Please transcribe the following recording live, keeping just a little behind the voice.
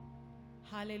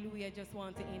Hallelujah. I just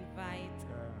want to invite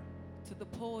to the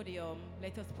podium.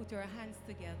 Let us put our hands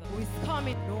together. Who is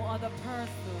coming? No other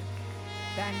person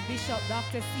than Bishop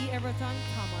Dr. C. Everton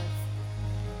Thomas,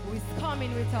 who is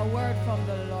coming with a word from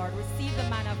the Lord. Receive the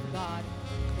man of God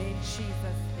in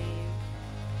Jesus' name.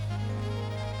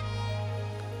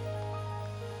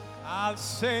 I'll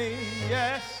say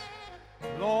yes,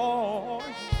 Lord,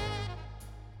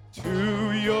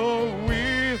 to your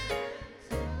will,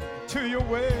 to your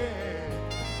way.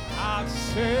 I'll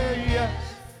say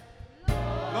yes,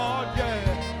 Lord,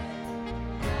 yes.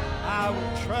 I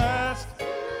will trust you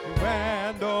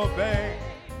and obey.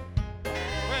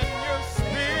 When your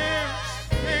spirit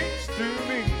speaks to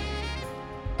me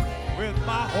with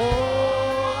my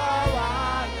whole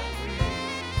life,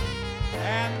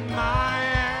 and my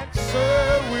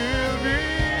answer will be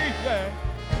yes,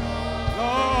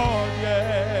 Lord,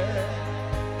 yes.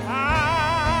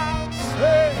 I'll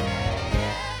say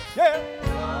yes,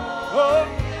 oh,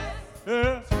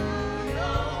 yes,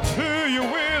 to your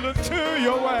will and to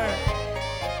your way.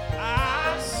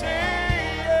 I say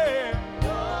yes,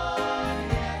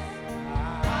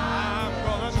 I'm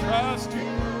gonna trust you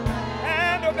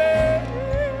and obey.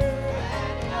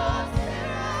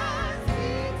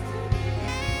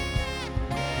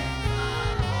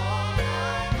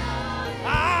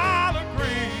 I'll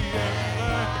agree,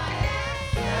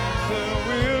 and there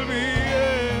will be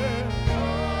yes.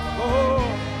 Oh,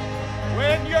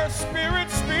 when your spirit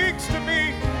speaks to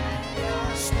me,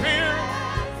 spirit,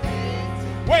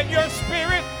 when your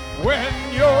spirit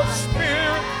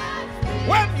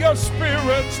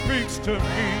speaks to me,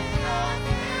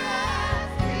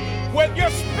 when your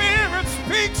spirit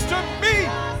speaks to me,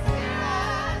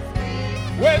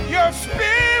 when your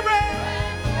spirit,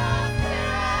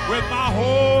 with my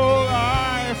whole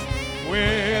life,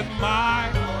 with my,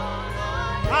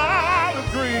 I'll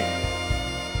agree,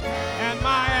 and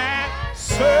my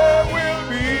answer will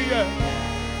be yes,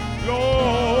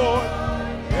 Lord,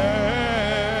 yes.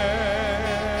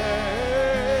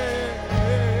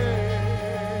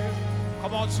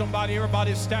 Come on, somebody,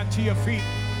 everybody stand to your feet.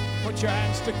 Put your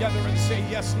hands together and say,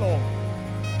 yes, Lord.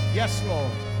 Yes,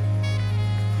 Lord.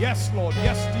 Yes, Lord.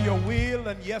 Yes to your will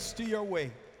and yes to your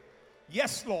way.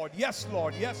 Yes, Lord. Yes,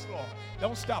 Lord. Yes, Lord.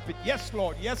 Don't stop it. Yes,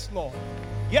 Lord. Yes, Lord.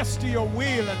 Yes to your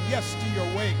will and yes to your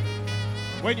way.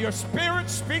 When your spirit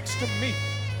speaks to me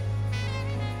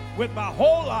with my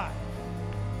whole life,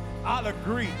 I'll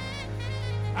agree.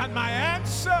 And my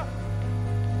answer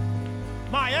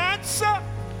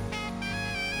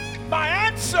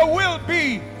will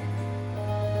be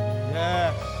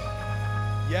yes,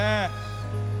 yes,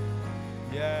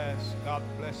 yes. God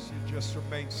bless you. Just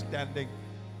remain standing.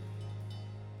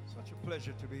 Such a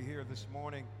pleasure to be here this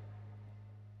morning.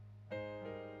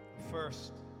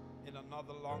 First in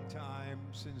another long time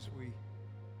since we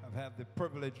have had the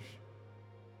privilege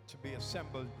to be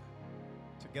assembled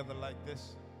together like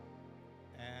this.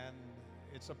 And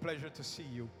it's a pleasure to see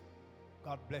you.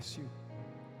 God bless you.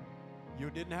 You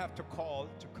didn't have to call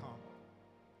to come.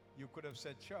 You could have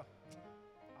said, sure,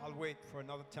 I'll wait for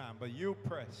another time. But you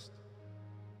pressed.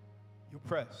 You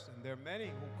pressed. And there are many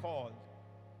who called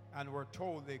and were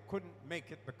told they couldn't make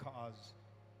it because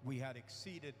we had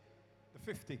exceeded the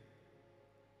 50.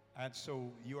 And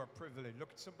so you are privileged.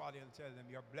 Look at somebody and tell them,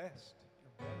 you're blessed.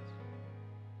 You're blessed.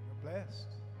 You're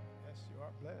blessed. Yes, you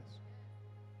are blessed.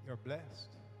 You're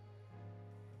blessed.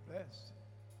 You're blessed.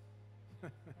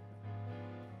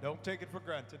 Don't take it for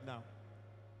granted now.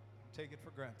 Don't take it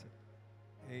for granted.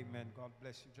 Amen. God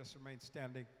bless you. Just remain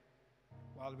standing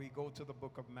while we go to the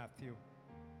book of Matthew,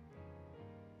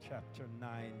 chapter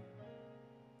 9.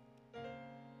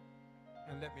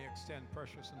 And let me extend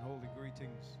precious and holy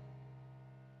greetings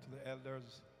to the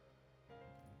elders,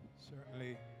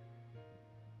 certainly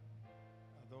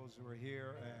those who are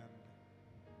here and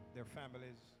their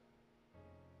families,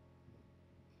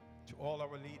 to all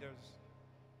our leaders,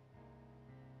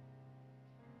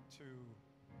 to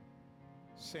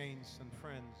saints and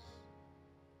friends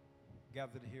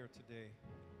gathered here today.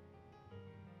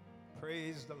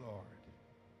 Praise the Lord.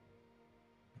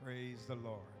 Praise the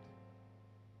Lord.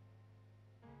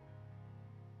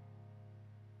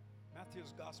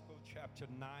 Matthew's Gospel, chapter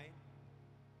 9,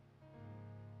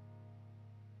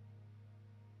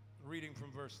 reading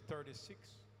from verse 36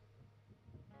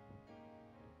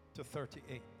 to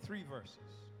 38, 3 verses.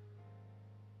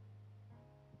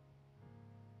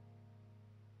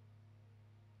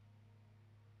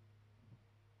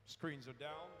 Screens are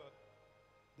down, but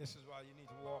this is why you need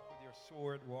to walk with your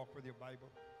sword, walk with your Bible.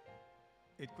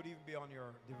 It could even be on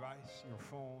your device, your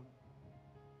phone.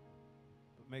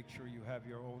 But make sure you have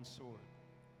your own sword.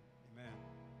 Amen.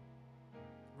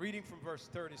 Reading from verse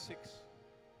 36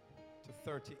 to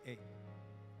 38.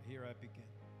 Here I begin.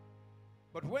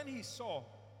 But when he saw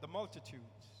the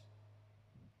multitudes,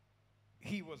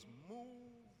 he was moved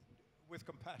with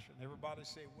compassion. Everybody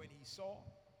say, when he saw,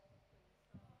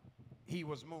 he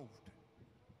was moved.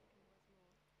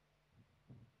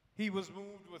 He was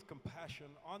moved with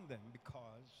compassion on them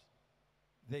because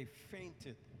they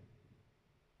fainted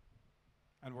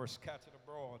and were scattered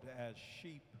abroad as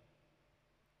sheep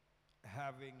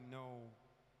having no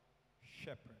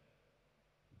shepherd.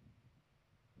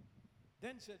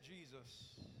 Then said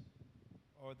Jesus,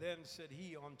 or then said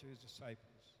he unto his disciples,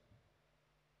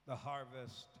 the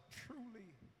harvest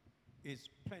truly is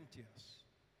plenteous,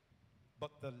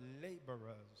 but the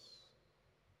laborers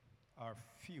are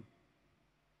few.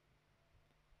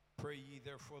 Pray ye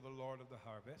therefore the Lord of the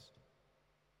harvest,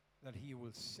 that he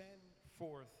will send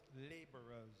forth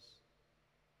laborers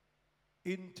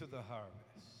into the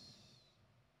harvest.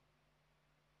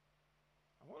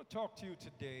 I want to talk to you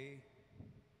today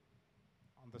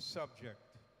on the subject,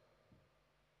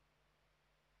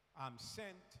 I'm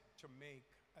sent to make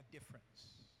a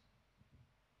difference.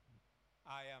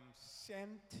 I am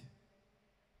sent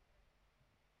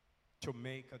to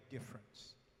make a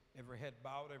difference. Every head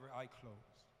bowed, every eye closed.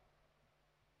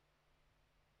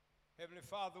 Heavenly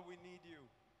Father, we need you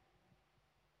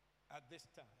at this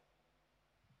time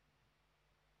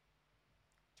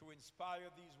to inspire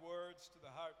these words to the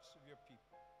hearts of your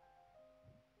people.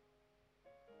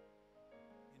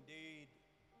 Indeed,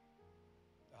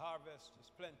 the harvest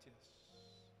is plenteous,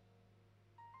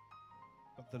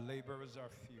 but the laborers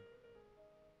are few.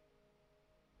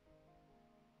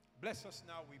 Bless us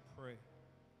now, we pray,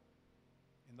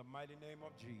 in the mighty name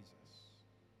of Jesus.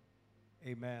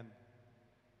 Amen.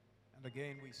 And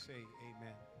again we say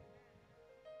amen.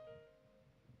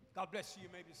 God bless you. You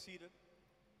may be seated.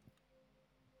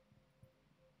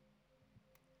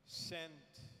 Sent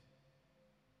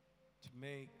to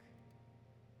make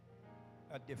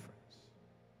a difference.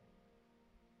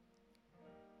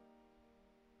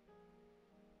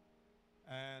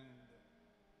 And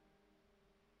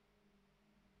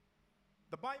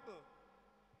the Bible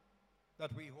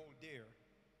that we hold dear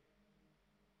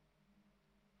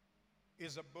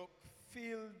is a book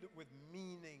filled with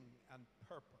meaning and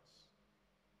purpose,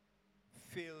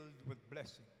 filled with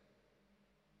blessing.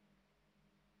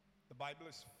 The Bible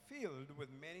is filled with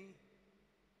many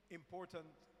important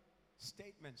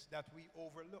statements that we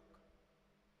overlook.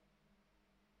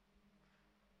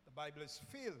 The Bible is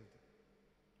filled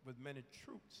with many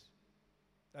truths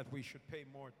that we should pay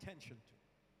more attention to.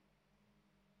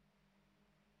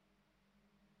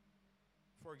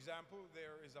 For example,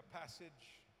 there is a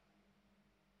passage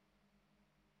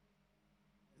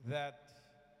that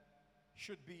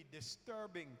should be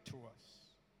disturbing to us.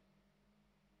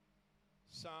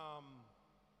 Psalm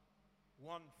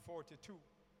 142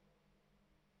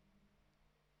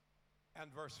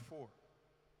 and verse 4.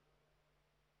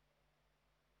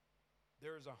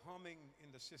 There is a humming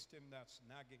in the system that's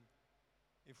nagging.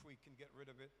 If we can get rid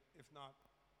of it. If not,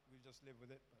 we'll just live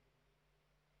with it. But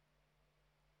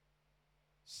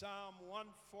Psalm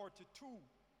 142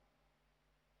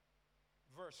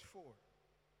 verse 4,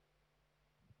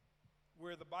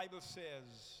 where the Bible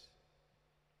says,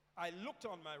 I looked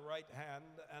on my right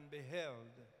hand and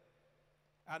beheld,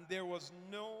 and there was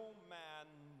no man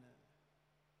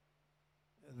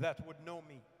that would know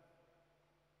me.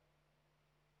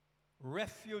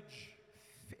 Refuge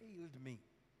failed me.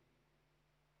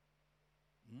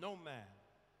 No man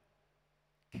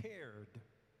cared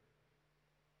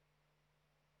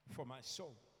for my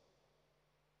soul.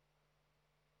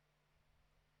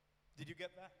 Did you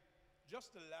get that?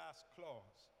 Just the last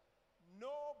clause.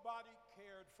 Nobody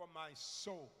cared for my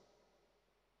soul.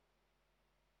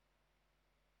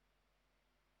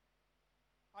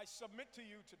 I submit to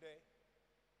you today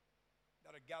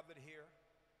that are gathered here,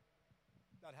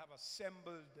 that have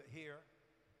assembled here,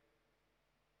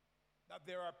 that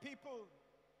there are people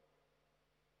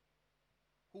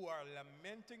who are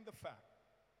lamenting the fact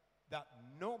that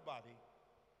nobody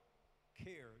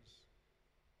cares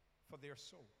for their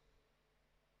soul.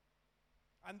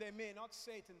 And they may not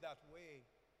say it in that way.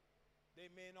 They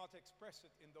may not express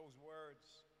it in those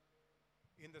words.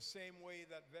 In the same way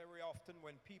that very often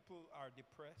when people are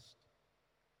depressed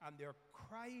and they're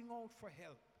crying out for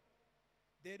help,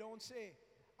 they don't say,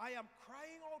 I am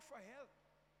crying out for help.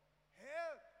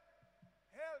 Help!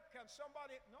 Help! Can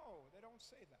somebody? No, they don't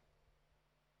say that.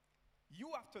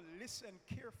 You have to listen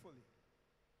carefully.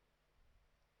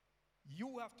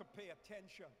 You have to pay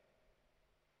attention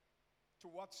to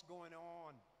what's going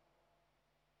on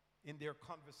in their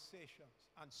conversations.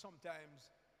 And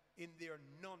sometimes in their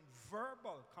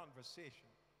non-verbal conversation,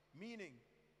 meaning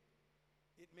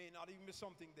it may not even be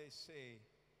something they say,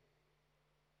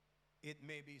 it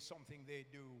may be something they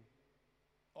do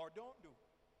or don't do.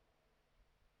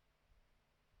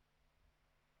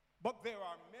 But there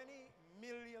are many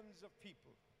millions of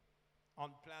people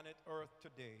on planet Earth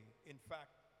today, in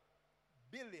fact,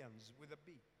 billions with a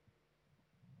B,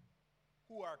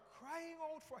 who are crying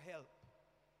out for help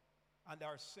and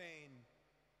are saying,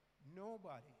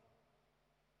 nobody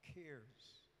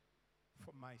cares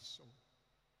for my soul.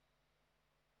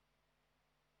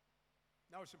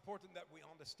 Now, it's important that we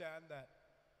understand that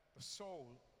the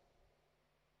soul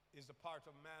is the part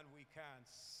of man we can't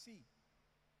see.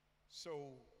 So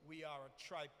we are a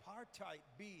tripartite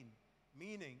being,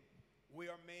 meaning we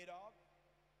are made of,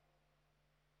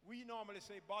 we normally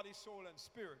say body, soul, and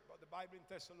spirit, but the Bible in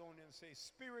Thessalonians says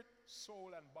spirit,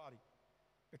 soul, and body.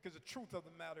 Because the truth of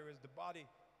the matter is the body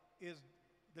is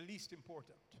the least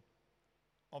important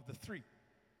of the three.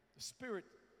 The spirit,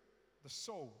 the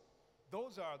soul,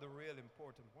 those are the real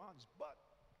important ones. But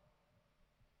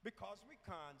because we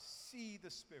can't see the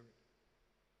spirit,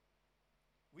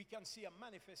 we can see a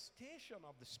manifestation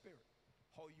of the spirit.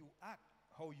 How you act,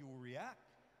 how you react,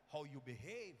 how you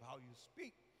behave, how you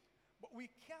speak. But we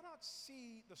cannot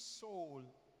see the soul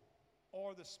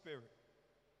or the spirit.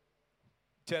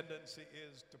 Tendency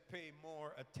is to pay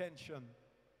more attention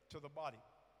to the body.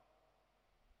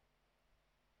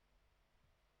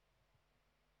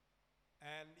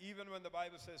 And even when the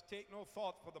Bible says, take no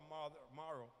thought for the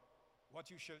morrow, what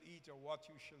you shall eat or what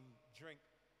you shall drink,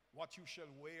 what you shall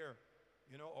wear,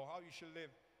 or how you shall live.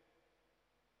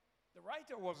 The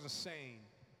writer wasn't saying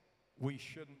we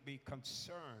shouldn't be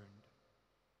concerned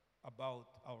about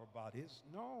our bodies.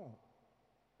 No.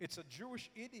 It's a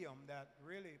Jewish idiom that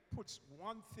really puts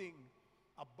one thing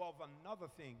above another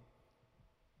thing,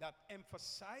 that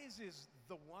emphasizes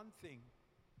the one thing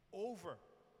over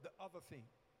the other thing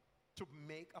to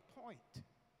make a point.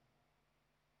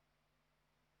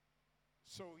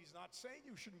 So he's not saying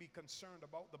you shouldn't be concerned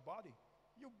about the body.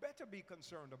 You better be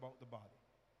concerned about the body.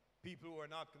 People who are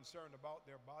not concerned about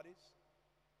their bodies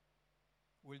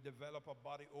will develop a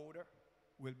body odor,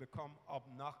 will become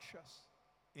obnoxious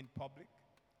in public,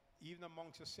 even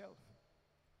amongst yourself.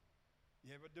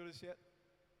 You ever do this yet?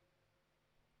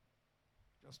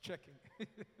 Just checking.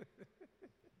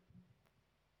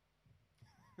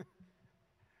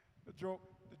 The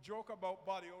joke about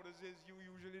body odors is you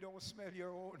usually don't smell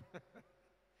your own.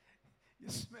 You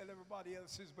smell everybody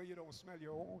else's, but you don't smell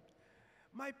your own.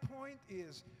 My point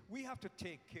is, we have to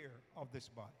take care of this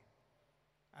body.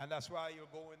 And that's why you'll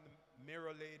go in the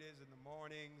mirror, ladies, in the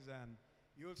mornings, and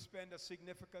you'll spend a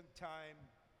significant time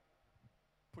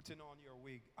putting on your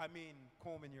wig. I mean,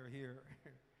 combing your hair.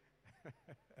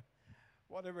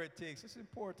 Whatever it takes. It's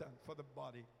important for the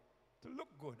body to look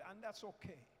good, and that's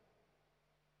okay.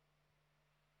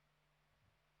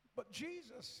 But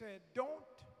Jesus said, don't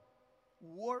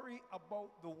worry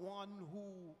about the one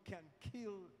who can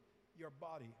kill your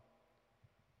body.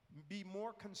 Be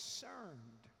more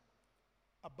concerned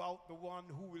about the one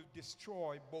who will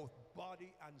destroy both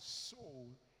body and soul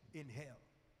in hell.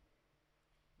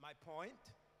 My point?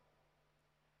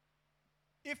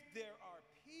 If there are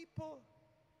people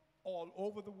all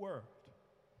over the world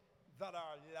that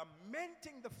are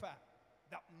lamenting the fact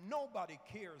that nobody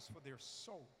cares for their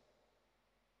soul,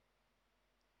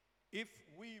 if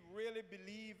we really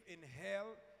believe in hell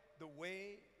the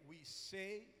way we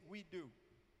say we do,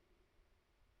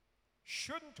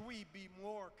 shouldn't we be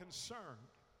more concerned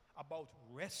about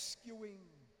rescuing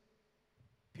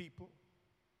people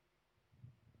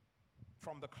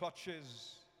from the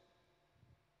clutches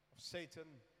of Satan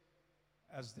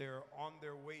as they're on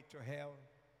their way to hell?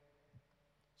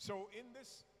 So in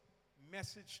this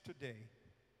message today,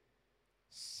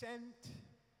 sent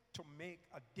to make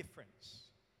a difference,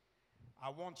 I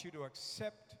want you to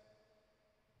accept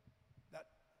that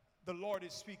the Lord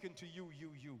is speaking to you.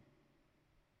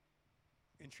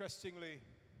 Interestingly,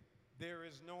 there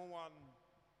is no one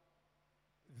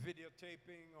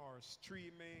videotaping or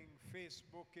streaming,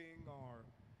 Facebooking or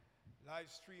live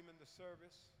streaming the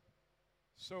service.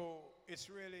 So it's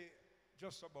really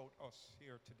just about us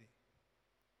here today.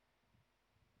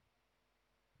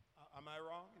 Am I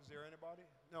wrong? Is there anybody?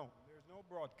 No, there's no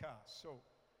broadcast. So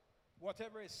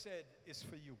whatever is said is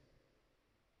for you.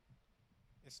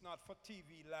 It's not for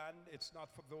TV land. It's not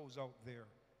for those out there.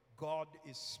 God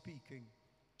is speaking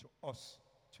to us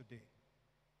today.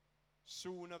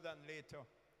 Sooner than later,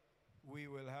 we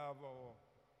will have our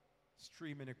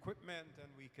streaming equipment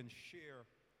and we can share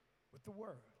with the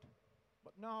world.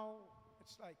 But now,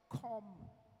 it's like, come,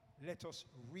 let us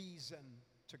reason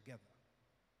together.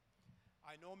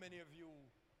 I know many of you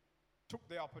took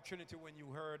the opportunity when you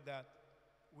heard that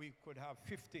we could have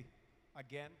 50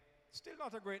 again. Still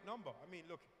not a great number. I mean,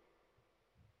 look,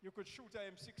 you could shoot a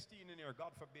M16 in here,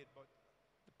 God forbid, but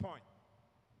the point,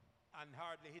 and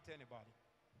hardly hit anybody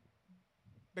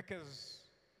because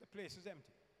the place is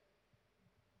empty.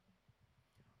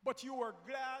 But you were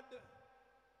glad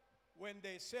when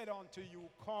they said unto you,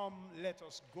 come, let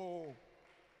us go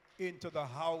into the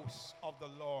house of the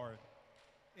Lord.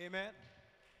 Amen.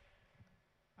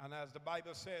 And as the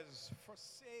Bible says,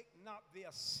 forsake not the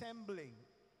assembling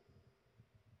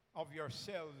of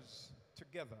yourselves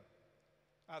together,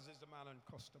 as is the manner and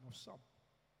custom of some.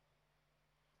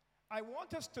 I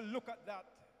want us to look at that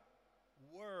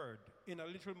word in a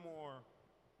little more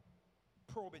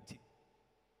probity.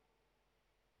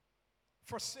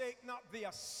 Forsake not the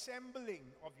assembling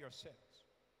of yourselves.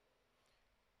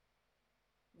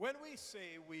 When we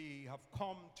say we have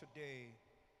come today,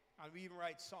 and we even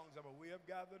write songs about we have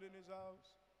gathered in his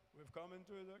house, we've come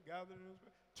into the gathered in his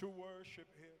to worship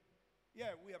him.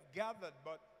 Yeah, we have gathered,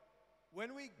 but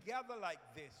when we gather like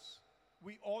this,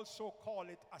 we also call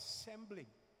it assembling.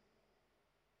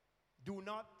 Do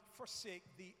not forsake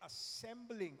the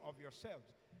assembling of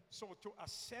yourselves. So to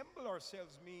assemble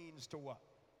ourselves means to what?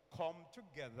 Come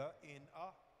together in a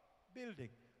building.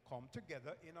 Come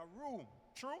together in a room.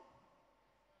 True?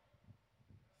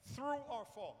 Through our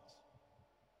faults.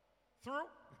 Through?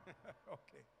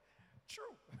 Okay.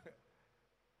 True.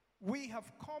 We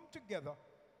have come together,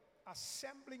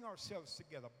 assembling ourselves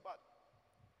together. But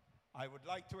I would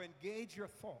like to engage your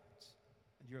thoughts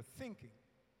and your thinking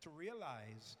to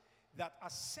realize that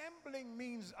assembling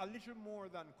means a little more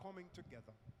than coming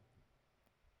together.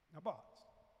 Now, but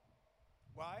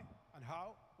why and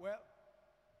how? Well,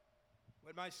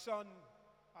 when my son,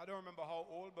 I don't remember how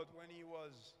old, but when he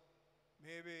was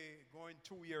maybe going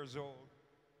 2 years old,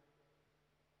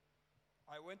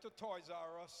 I went to Toys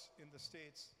R Us in the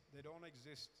States. They don't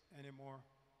exist anymore,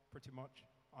 pretty much,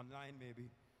 online maybe.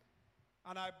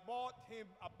 And I bought him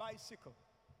a bicycle.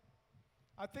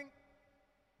 I think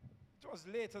it was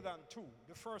later than 2.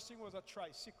 The first thing was a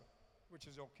tricycle, which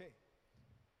is okay.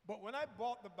 But when I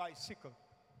bought the bicycle,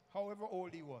 however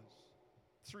old he was,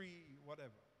 3, whatever,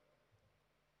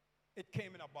 it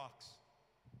came in a box.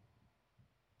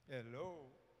 Hello.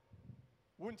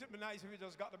 Wouldn't it be nice if he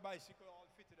just got the bicycle all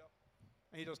fitted up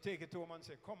and you just take it to him and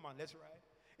say, come on, let's ride?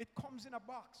 It comes in a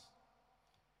box.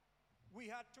 We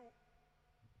had to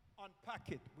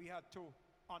unpack it. We had to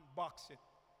unbox it.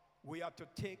 We had to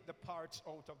take the parts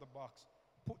out of the box,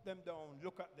 put them down,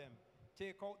 look at them,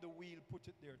 take out the wheel, put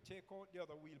it there, take out the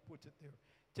other wheel, put it there,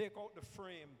 take out the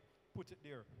frame, put it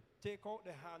there, take out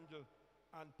the handle,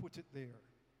 and put it there.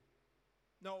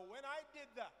 Now, when I did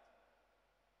that,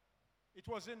 it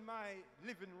was in my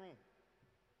living room.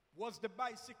 Was the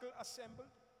bicycle assembled?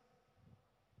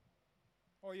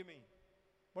 Or you mean?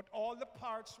 But all the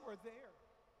parts were there.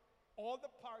 All the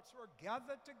parts were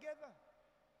gathered together.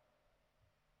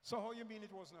 So how you mean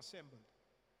it wasn't assembled?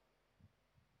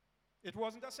 It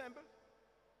wasn't assembled?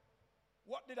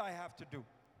 What did I have to do?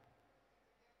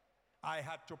 I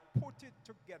had to put it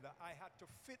together. I had to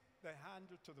fit the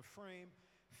handle to the frame,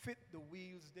 fit the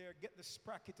wheels there, get the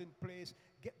sprocket in place,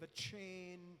 get the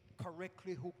chain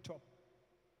correctly hooked up,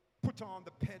 put on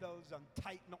the pedals and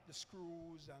tighten up the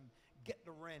screws and get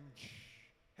the wrench.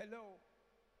 Hello?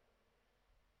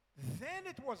 Then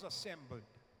it was assembled.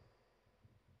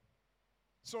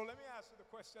 So let me ask you the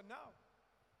question now.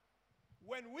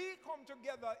 When we come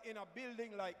together in a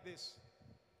building like this,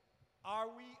 are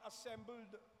we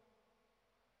assembled?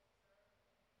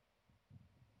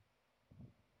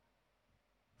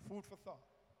 Food for thought.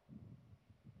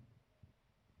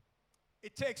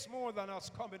 It takes more than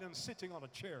us coming and sitting on a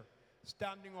chair,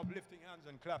 standing up, lifting hands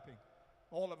and clapping.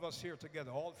 All of us here together,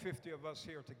 all 50 of us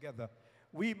here together.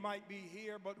 We might be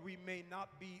here, but we may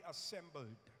not be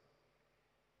assembled.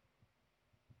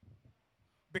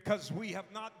 Because we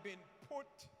have not been put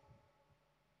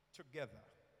together.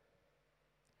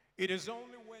 It is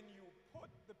only when you put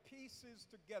the pieces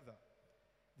together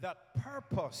that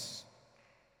purpose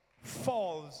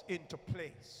falls into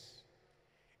place.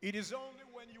 It is only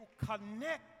when you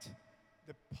connect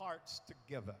the parts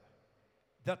together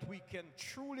that we can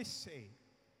truly say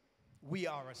we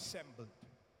are assembled.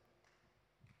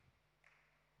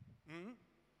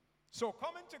 So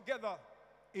coming together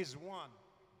is one.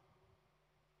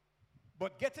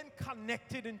 But getting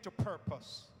connected into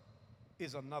purpose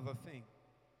is another thing.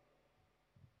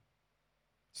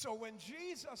 So when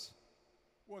Jesus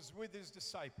was with his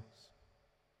disciples,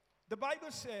 the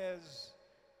Bible says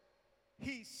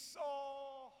he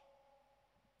saw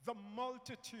the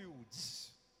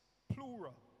multitudes,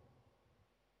 plural,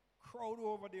 crowd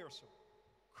over there, sir.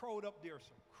 Crowd up there,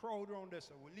 sir. Crowd around there,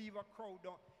 sir. We leave a crowd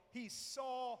down. He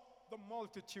saw the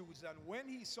multitudes, and when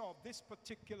he saw this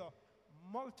particular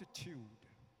multitude,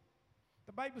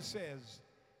 the Bible says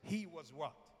he was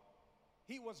what?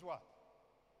 He was what?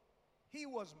 He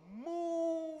was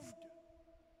moved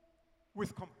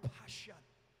with compassion.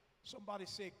 Somebody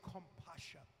say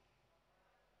compassion.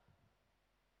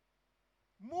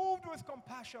 Moved with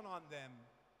compassion on them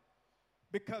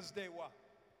because they what?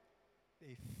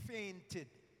 They fainted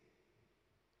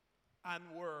and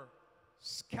were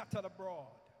scattered abroad,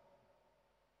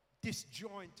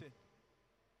 disjointed,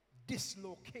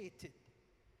 dislocated.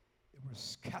 They were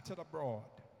scattered abroad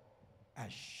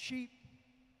as sheep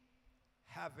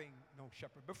having no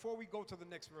shepherd. Before we go to the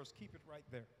next verse, keep it right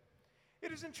there.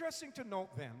 It is interesting to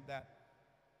note then that,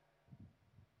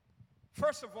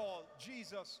 first of all,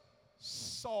 Jesus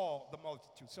saw the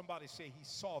multitude. Somebody say he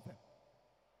saw them.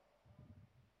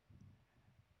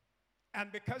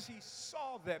 And because he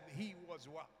saw them, he was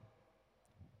what?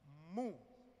 Moved.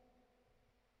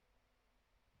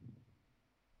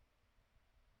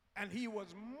 And he was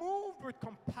moved with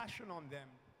compassion on them.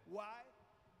 Why?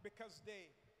 Because they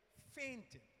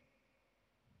fainted.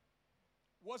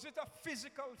 Was it a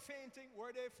physical fainting?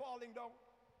 Were they falling down?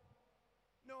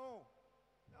 No.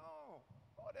 No.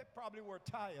 Oh, they probably were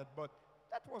tired, but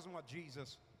that wasn't what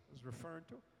Jesus was referring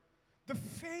to. The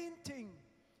fainting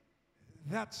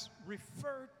that's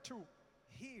referred to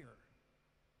here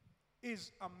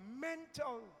is a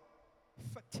mental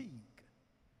fatigue,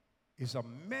 is a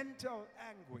mental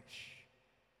anguish,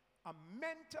 a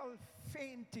mental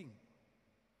fainting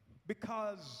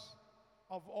because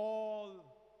of all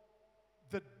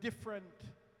the different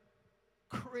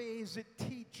crazy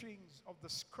teachings of the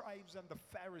scribes and the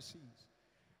Pharisees,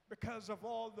 because of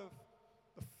all the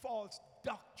false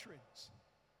doctrines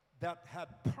that had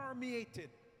permeated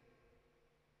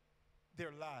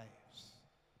their lives,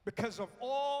 because of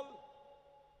all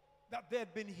that they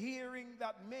had been hearing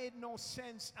that made no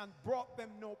sense and brought them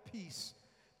no peace,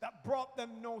 that brought them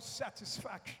no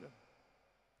satisfaction.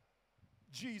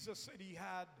 Jesus said he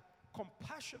had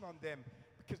compassion on them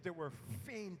because they were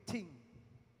fainting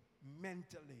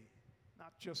mentally,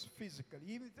 not just physically.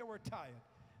 Even if they were tired,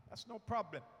 that's no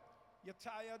problem. You're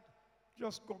tired,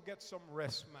 just go get some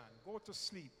rest, man. Go to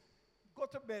sleep. Go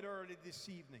to bed early this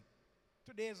evening.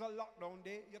 Today is a lockdown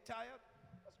day. You're tired?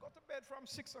 Let's go to bed from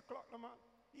 6 o'clock, no, man.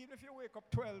 Even if you wake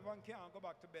up 12 and can't go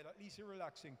back to bed, at least you're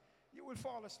relaxing. You will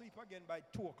fall asleep again by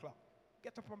 2 o'clock.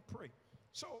 Get up and pray.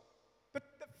 So, but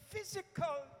the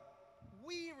physical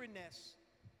weariness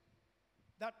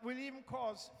that will even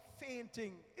cause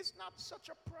fainting is not such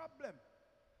a problem.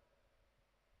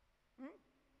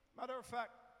 Matter of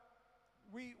fact,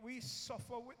 we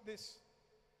suffer with this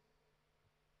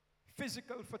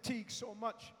physical fatigue so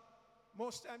much.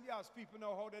 Most time you ask people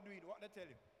now how they're doing, what they tell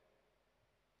you.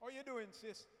 How you doing,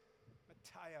 sis? I'm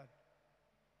tired.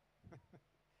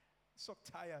 So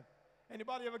tired.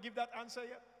 Anybody ever give that answer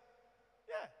yet?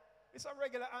 Yeah, it's a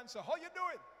regular answer. How you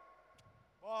doing?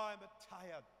 Oh, I'm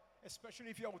tired. Especially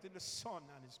if you're out in the sun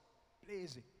and it's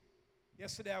blazing.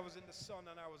 Yesterday I was in the sun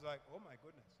and I was like, oh my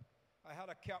goodness. I had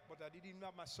a cap, but I didn't even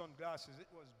have my sunglasses. It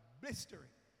was blistering.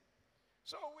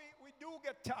 So we do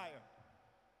get tired.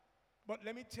 But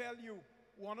let me tell you,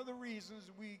 one of the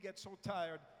reasons we get so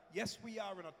tired, yes, we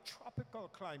are in a tropical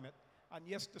climate, and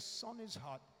yes, the sun is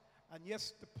hot, and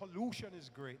yes, the pollution is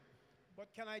great. But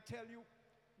can I tell you,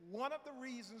 one of the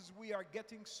reasons we are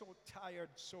getting so tired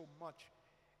so much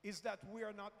is that we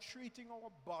are not treating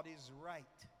our bodies right.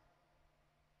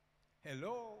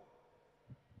 Hello?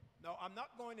 Now, I'm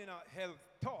not going in a health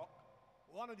talk.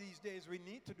 One of these days we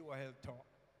need to do a health talk.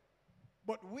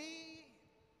 But we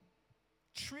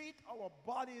treat our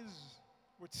bodies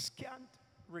with scant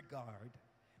regard.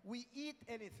 We eat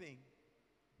anything,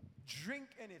 drink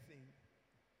anything,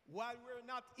 while we're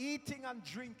not eating and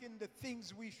drinking the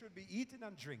things we should be eating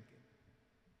and drinking.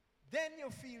 Then you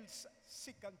feel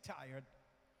sick and tired.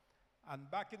 And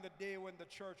back in the day when the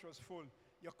church was full,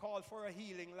 you called for a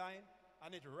healing line,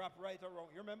 and it wrapped right around.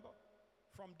 You remember?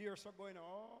 From Deersa going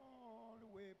all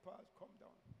the way past, come down.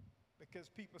 Because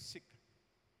people sick.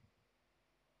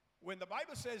 When the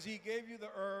Bible says he gave you the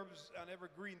herbs and every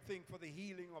green thing for the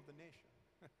healing of the nation.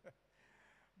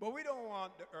 But we don't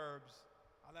want the herbs.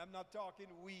 And I'm not talking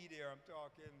weed here, I'm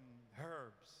talking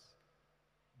herbs.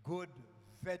 Good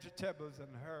vegetables and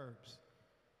herbs.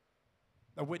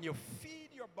 That when you feed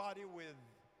your body with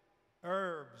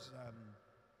herbs and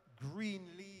green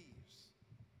leaves,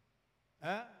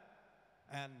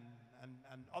 and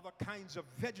other kinds of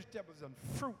vegetables and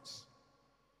fruits,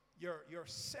 your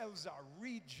cells are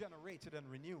regenerated and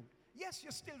renewed. Yes,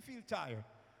 you still feel tired,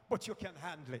 but you can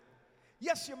handle it.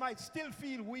 Yes, you might still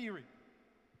feel weary.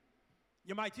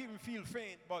 You might even feel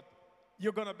faint, but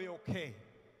you're going to be okay.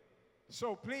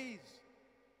 So please,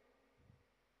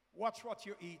 watch what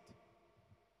you eat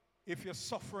if you're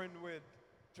suffering with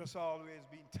just always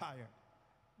being tired.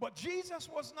 But Jesus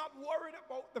was not worried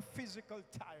about the physical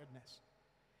tiredness.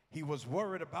 He was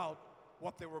worried about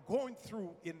what they were going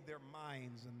through in their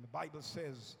minds. And the Bible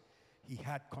says he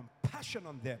had compassion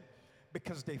on them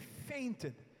because they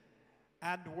fainted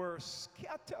and were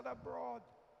scattered abroad.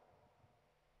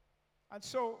 And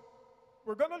so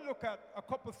we're going to look at a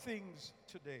couple things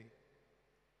today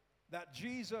that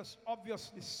Jesus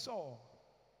obviously saw,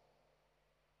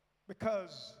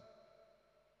 because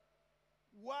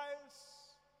whilst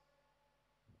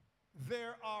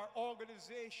there are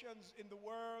organizations in the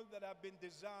world that have been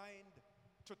designed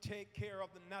to take care of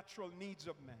the natural needs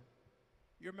of men.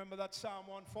 You remember that Psalm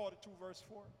 142 verse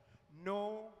 4?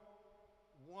 No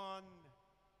one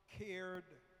cared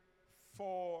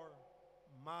for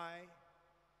my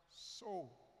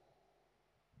soul.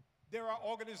 There are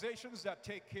organizations that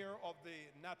take care of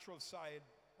the natural side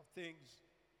of things.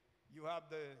 You have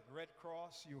the Red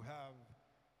Cross, you have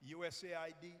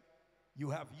USAID, you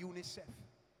have UNICEF,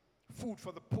 Food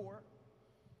for the Poor.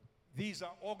 These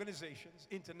are organizations,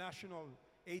 international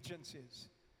agencies,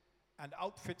 and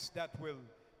outfits that will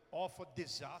offer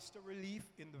disaster relief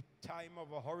in the time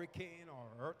of a hurricane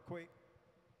or earthquake,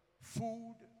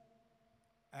 food,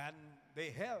 and they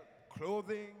help,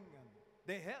 clothing, and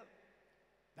they help.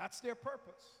 That's their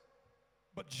purpose.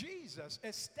 But Jesus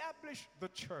established the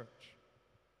church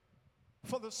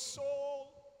for the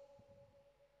sole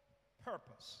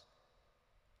purpose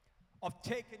of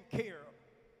taking care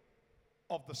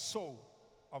of the soul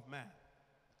of man.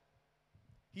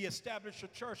 He established a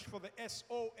church for the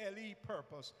S-O-L-E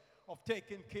purpose of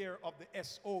taking care of the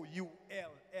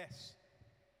S-O-U-L-S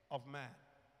of man.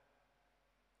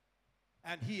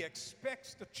 And he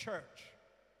expects the church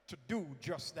to do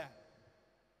just that.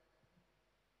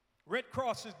 Red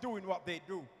Cross is doing what they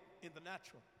do in the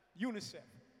natural. UNICEF,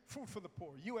 Food for the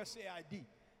Poor, USAID,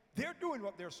 they're doing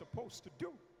what they're supposed to do.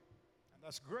 And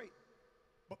that's great.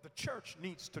 But the church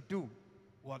needs to do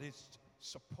what it's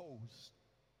supposed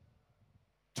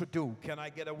to do. Can I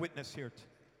get a witness here today?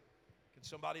 Can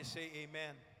somebody say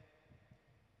amen?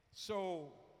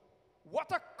 So,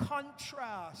 what a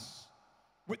contrast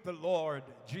with the Lord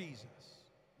Jesus.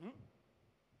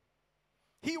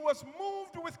 He was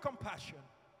moved with compassion.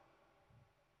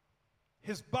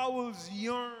 His bowels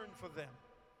yearned for them.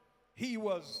 He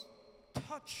was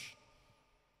touched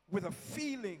with a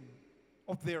feeling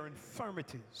of their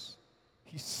infirmities.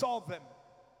 He saw them.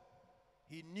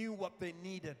 He knew what they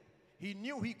needed. He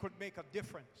knew he could make a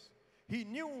difference. He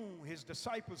knew his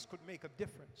disciples could make a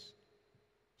difference.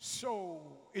 So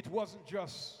it wasn't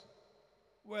just,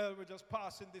 well, we're just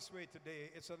passing this way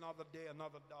today. It's another day,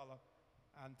 another dollar.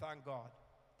 And thank God.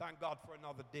 Thank God for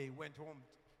another day. Went home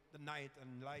the night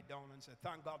and lie down and said,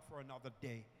 thank God for another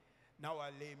day. Now I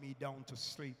lay me down to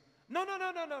sleep. No.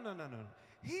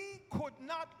 He could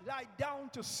not lie down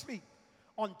to sleep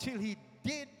until he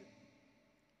did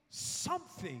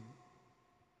something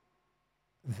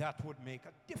that would make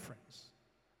a difference,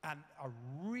 and a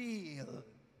real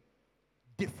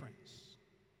difference.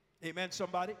 Amen,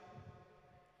 somebody?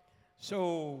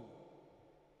 So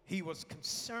he was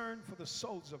concerned for the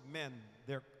souls of men,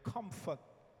 their comfort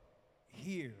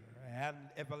here, and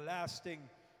everlasting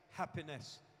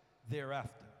happiness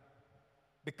thereafter,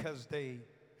 because they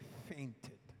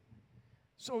fainted.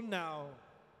 So now,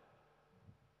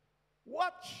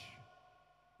 watch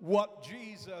what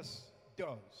Jesus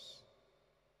does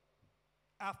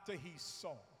after he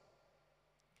saw.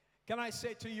 Can I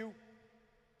say to you,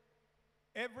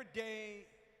 every day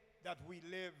that we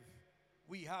live,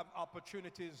 we have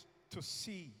opportunities to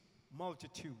see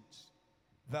multitudes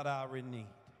that are in need.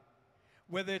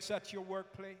 Whether it's at your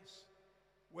workplace,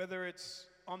 whether it's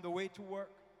on the way to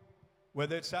work,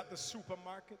 whether it's at the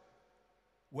supermarket,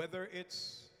 whether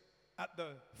it's at the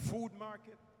food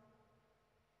market,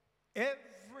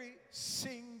 every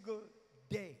single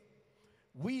day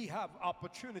we have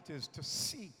opportunities to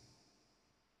see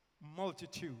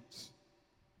multitudes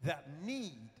that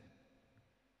need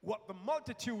what the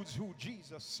multitudes who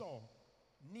Jesus saw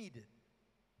needed.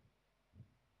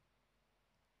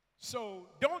 So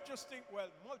don't just think, well,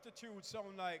 multitudes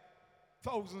sound like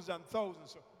thousands and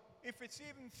thousands. So if it's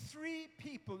even 3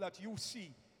 people that you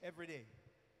see every day,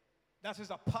 that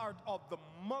is a part of the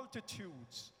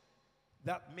multitudes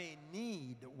that may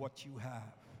need what you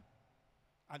have.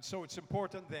 And so it's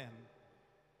important then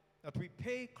that we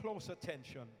pay close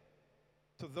attention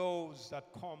to those that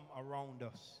come around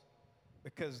us,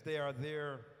 because they are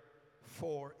there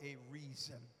for a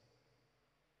reason.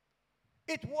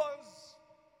 It was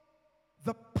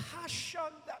the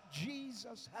passion that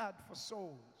Jesus had for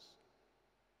souls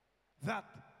that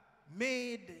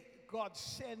made God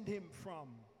send him from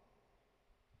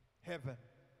heaven.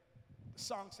 The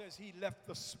song says he left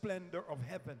the splendor of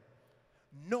heaven,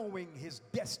 knowing his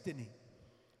destiny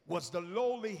was the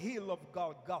lowly hill of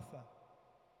Golgotha,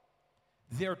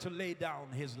 there to lay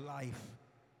down his life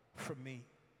for me.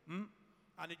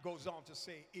 And it goes on to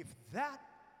say, if that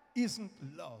isn't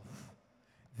love,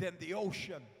 then the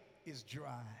ocean is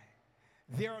dry.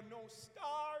 There are no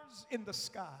stars in the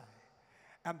sky,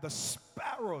 and the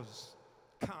sparrows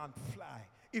can't fly.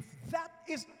 If that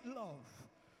isn't love,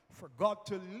 for God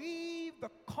to leave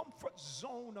the comfort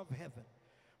zone of heaven,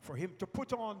 for him to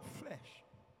put on flesh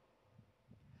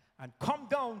and come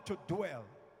down to dwell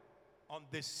on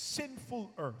this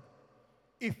sinful earth,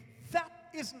 if that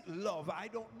isn't love, I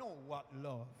don't know what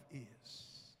love is.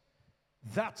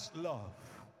 That's love.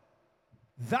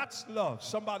 That's love.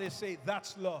 Somebody say,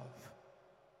 that's love.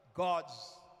 God's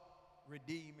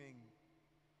redeeming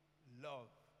love.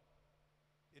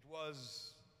 It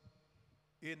was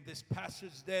in this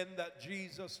passage then that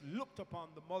Jesus looked upon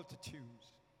the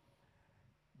multitudes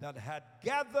that had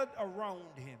gathered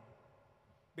around him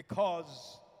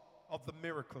because of the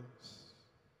miracles.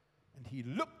 And he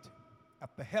looked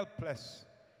at the helpless.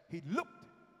 He looked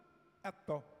at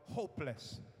the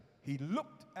hopeless. He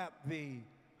looked at the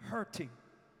hurting.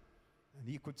 And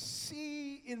he could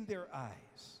see in their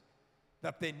eyes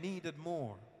that they needed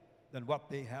more than what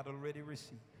they had already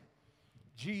received.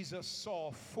 Jesus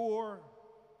saw 4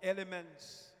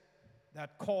 elements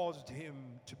that caused him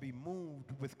to be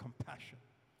moved with compassion.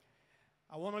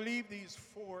 I want to leave these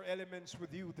 4 elements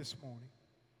with you this morning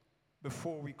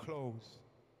before we close,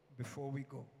 before we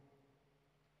go.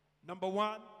 Number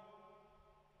 1,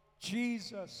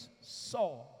 Jesus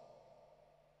saw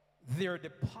their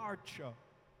departure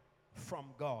from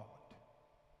God.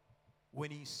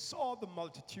 When he saw the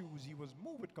multitudes, he was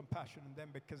moved with compassion on them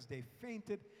because they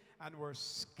fainted and were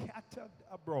scattered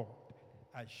abroad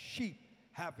as sheep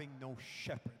having no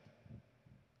shepherd.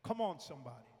 Come on,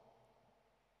 somebody.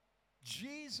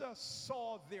 Jesus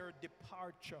saw their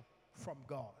departure from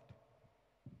God.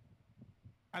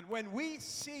 And when we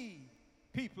see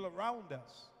people around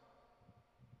us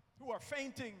who are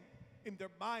fainting in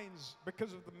their minds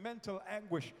because of the mental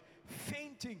anguish,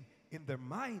 fainting in their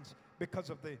minds because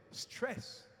of the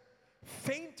stress,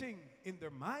 fainting in their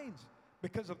minds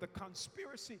because of the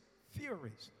conspiracy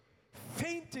theories,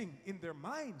 fainting in their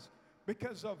minds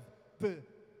because of the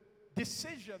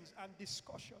decisions and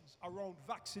discussions around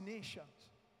vaccinations.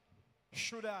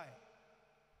 Should I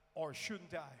or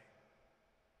shouldn't I?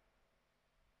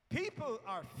 People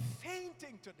are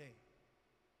fainting today.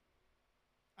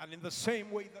 And in the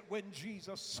same way that when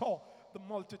Jesus saw the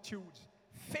multitudes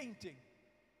fainting,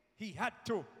 he had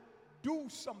to do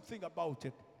something about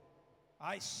it.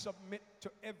 I submit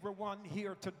to everyone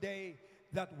here today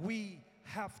that we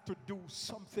have to do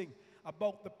something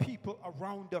about the people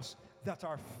around us that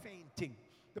are fainting,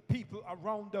 the people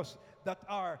around us that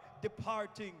are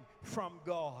departing from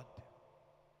God,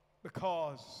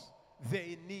 because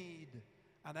they need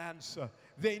an answer.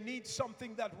 They need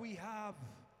something that we have.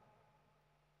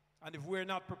 And if we're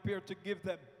not prepared to give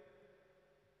them,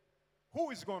 who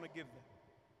is going to give them?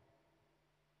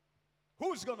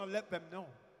 Who's going to let them know?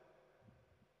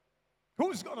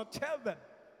 Who's going to tell them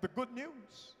the good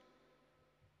news?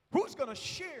 Who's going to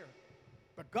share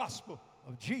the gospel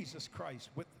of Jesus Christ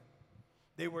with them?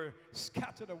 They were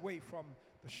scattered away from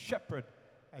the shepherd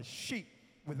as sheep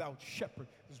without shepherd.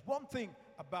 There's one thing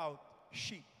about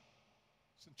sheep.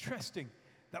 It's interesting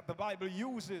that the Bible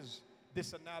uses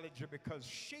this analogy because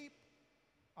sheep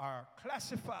are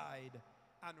classified,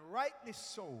 and rightly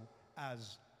so,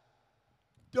 as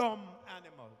dumb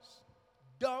animals.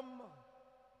 Dumb,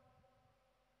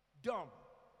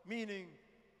 meaning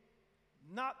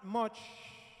not much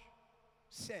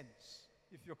sense,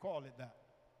 if you call it that.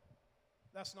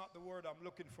 That's not the word I'm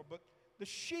looking for, but the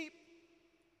sheep,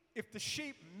 if the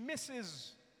sheep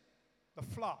misses the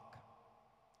flock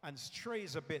and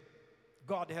strays a bit,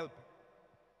 God help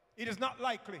it. It is not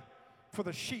likely for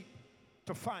the sheep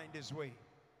to find his way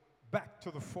back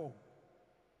to the fold.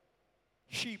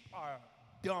 Sheep are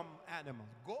dumb animals.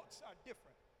 Goats are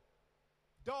different.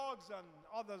 Dogs and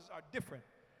others are different.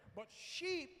 But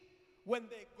sheep, when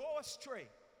they go astray,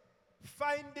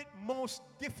 find it most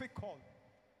difficult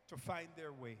to find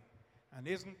their way. And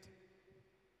isn't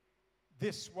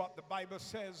This what the Bible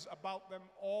says about them.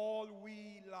 All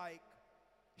we like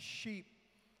sheep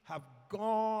have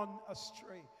gone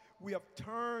astray. We have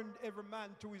turned every man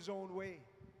to his own way.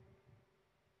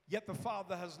 Yet the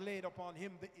Father has laid upon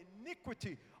him the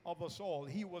iniquity of us all.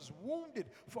 He was wounded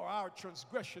for our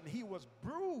transgression. He was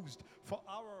bruised for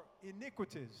our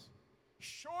iniquities.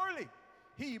 Surely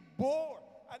he bore,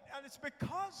 and it's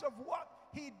because of what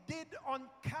he did on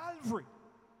Calvary.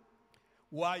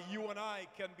 Why you and I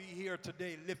can be here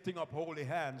today lifting up holy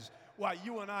hands. Why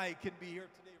you and I can be here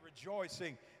today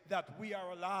rejoicing that we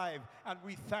are alive. And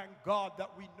we thank God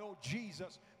that we know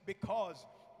Jesus, because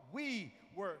we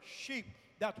were sheep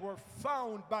that were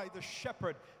found by the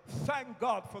shepherd. Thank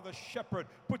God for the shepherd.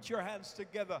 Put your hands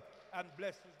together and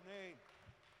bless his name.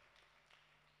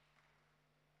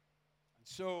 And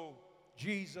so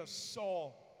Jesus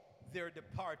saw their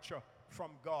departure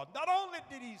from God. Not only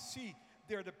did he see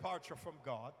their departure from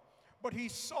God, but he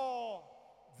saw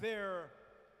their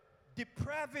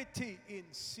depravity in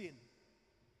sin.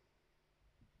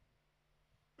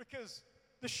 Because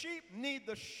the sheep need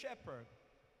the shepherd,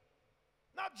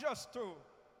 not just to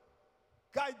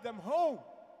guide them home,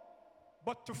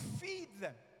 but to feed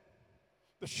them.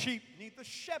 The sheep need the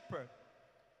shepherd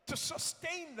to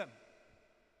sustain them.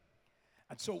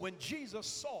 And so when Jesus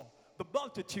saw the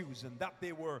multitudes and that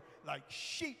they were like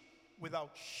sheep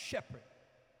without shepherd,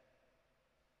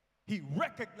 he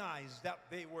recognized that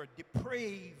they were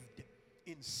depraved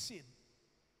in sin.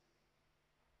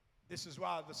 This is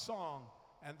why the song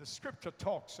and the scripture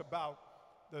talks about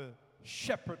the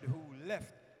shepherd who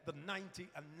left the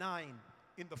 99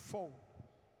 in the fold.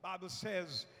 Bible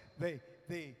says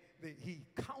he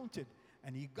counted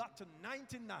and he got to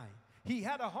 99. He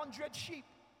had 100 sheep,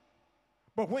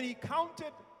 but when he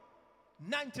counted,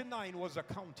 99 was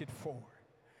accounted for.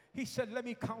 He said, let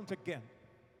me count again.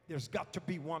 There's got to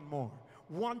be one more.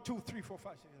 1, 2, 3, 4,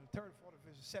 5, 6, 7,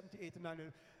 8, 70, 80, 90,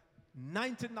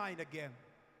 99 again.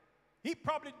 He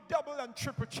probably double and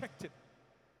triple checked it.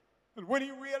 And when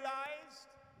he realized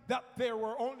that there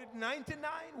were only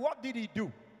 99, what did he do?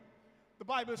 The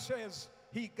Bible says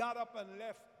he got up and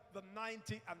left the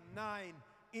 99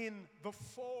 in the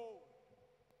fold.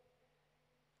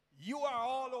 You are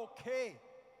all okay.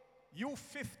 You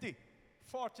 50,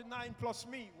 49 plus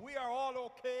me, we are all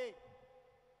okay.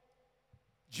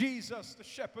 Jesus, the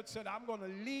shepherd, said, I'm going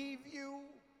to leave you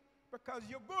because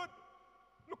you're good.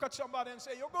 Look at somebody and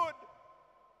say, you're good.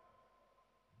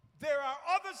 There are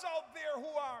others out there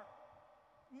who are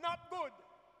not good.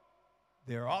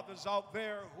 There are others out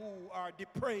there who are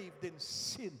depraved in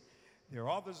sin. There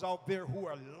are others out there who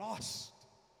are lost.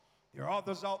 There are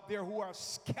others out there who are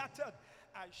scattered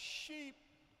as sheep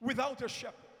without a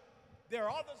shepherd. There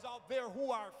are others out there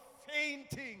who are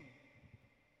fainting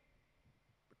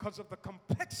because of the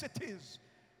complexities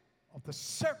of the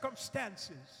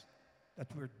circumstances that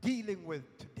we're dealing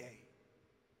with today.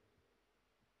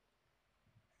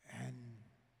 And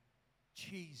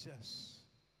Jesus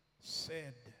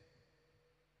said,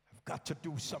 I've got to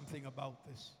do something about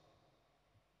this.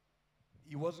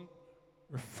 He wasn't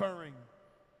referring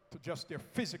to just their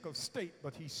physical state,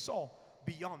 but he saw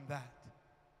beyond that.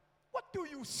 What do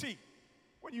you see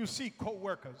when you see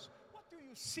co-workers? What do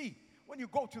you see when you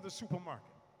go to the supermarket?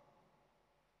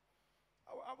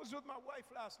 I was with my wife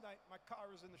last night. My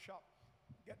car is in the shop,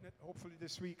 getting it hopefully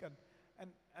this week.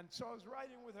 And so I was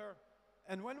riding with her.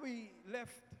 And when we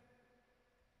left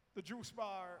the juice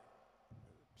bar,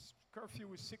 curfew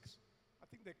was 6. I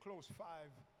think they closed 5.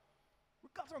 We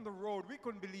got on the road. We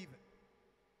couldn't believe it.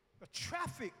 The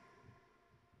traffic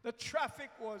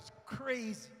was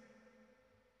crazy.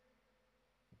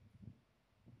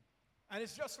 And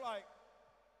it's just like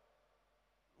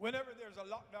whenever there's a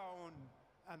lockdown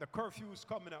and the curfew is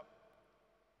coming up,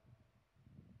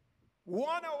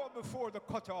 1 hour before the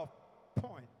cutoff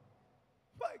point,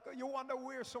 like, you wonder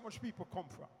where so much people come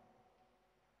from.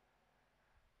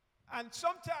 And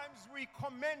sometimes we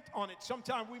comment on it.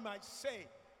 Sometimes we might say,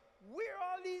 where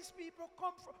all these people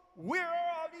come from? Where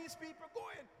are all these people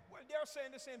going? Well, they're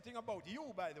saying the same thing about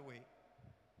you, by the way.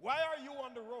 Why are you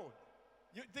on the road?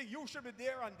 You think you should be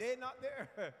there and they're not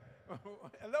there?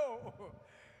 Hello?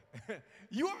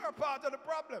 You are a part of the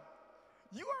problem.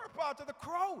 You are a part of the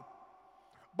crowd.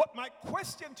 But my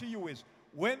question to you is,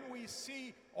 when we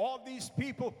see all these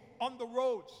people on the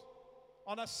roads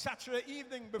on a Saturday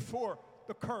evening before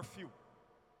the curfew,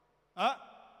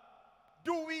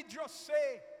 do we just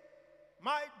say,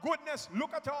 my goodness,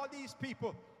 look at all these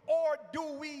people? Or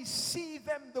do we see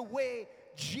them the way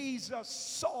Jesus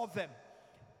saw them?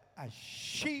 As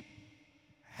sheep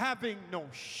having no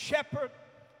shepherd,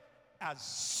 as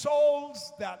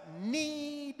souls that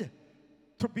need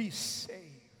to be saved?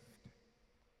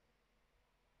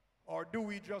 Or do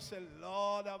we just say,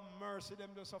 Lord have mercy,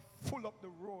 them just are full up the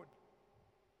road?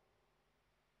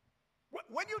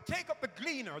 When you take up the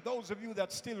Gleaner, those of you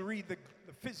that still read the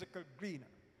physical Gleaner,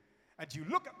 and you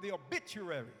look at the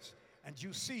obituaries, and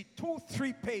you see 2,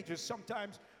 3 pages,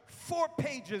 sometimes 4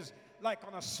 pages, like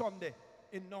on a Sunday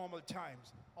in normal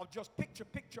times, of just picture.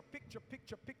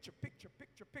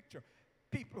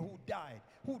 People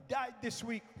who died this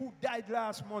week, who died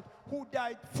last month, who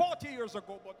died 40 years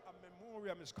ago, but a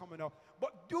memoriam is coming up.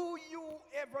 But do you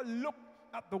ever look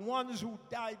at the ones who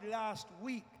died last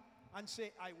week and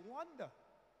say, I wonder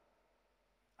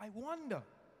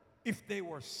if they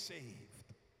were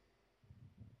saved?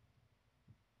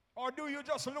 Or do you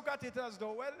just look at it as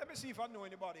though, well, let me see if I know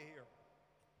anybody here?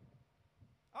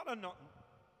 I don't know.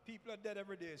 People are dead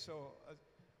every day, so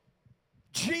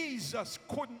Jesus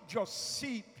couldn't just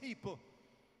see people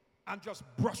and just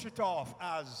brush it off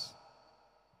as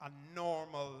a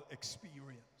normal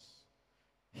experience.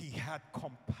 He had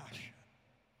compassion.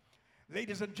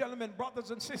 Ladies and gentlemen,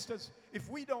 brothers and sisters, if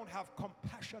we don't have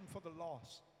compassion for the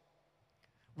lost,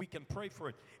 we can pray for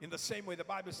it. In the same way the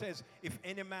Bible says, if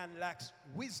any man lacks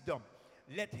wisdom,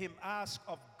 let him ask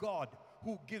of God,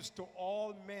 who gives to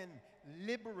all men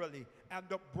liberally and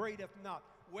upbraideth not.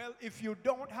 Well, if you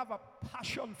don't have a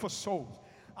passion for souls,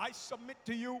 I submit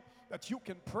to you that you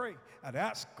can pray and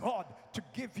ask God to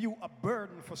give you a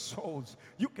burden for souls.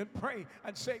 You can pray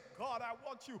and say, God, I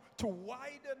want you to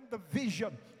widen the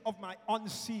vision of my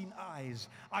unseen eyes.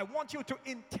 I want you to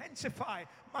intensify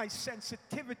my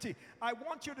sensitivity. I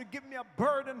want you to give me a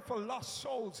burden for lost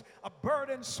souls, a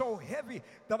burden so heavy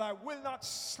that I will not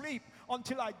sleep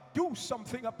until I do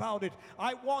something about it.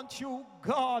 I want you,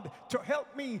 God, to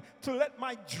help me to let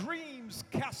my dreams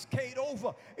cascade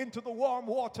over into the warm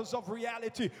waters of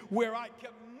reality, where I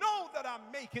can know that I'm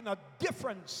making a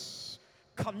difference,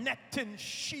 connecting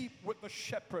sheep with the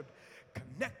shepherd,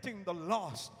 connecting the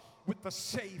lost with the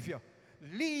Savior,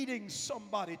 leading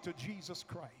somebody to Jesus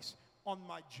Christ on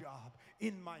my job,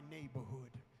 in my neighborhood,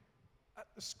 at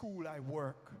the school I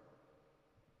work.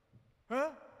 Huh?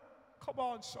 Come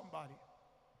on, somebody.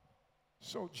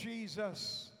 So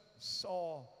Jesus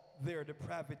saw their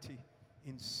depravity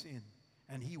in sin,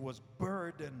 and he was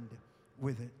burdened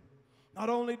with it. Not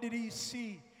only did he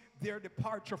see their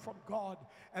departure from God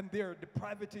and their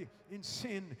depravity in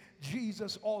sin,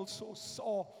 Jesus also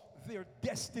saw their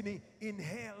destiny in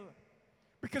hell.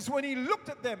 Because when he looked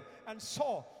at them and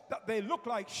saw that they looked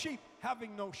like sheep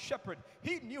having no shepherd,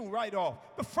 he knew right off.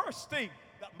 The first thing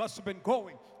that must have been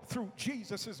going through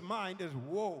Jesus' mind is,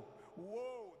 whoa,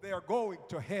 they are going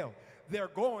to hell. They're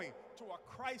going to a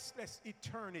Christless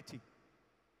eternity.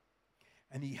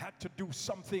 And he had to do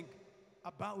something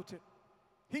about it.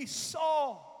 He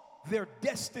saw their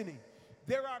destiny.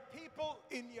 There are people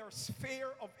in your sphere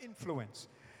of influence.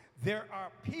 There are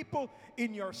people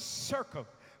in your circle.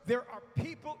 There are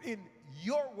people in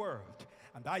your world.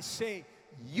 And I say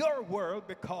your world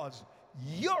because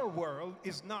your world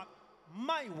is not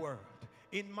my world.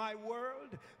 In my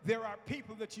world, there are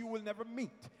people that you will never meet.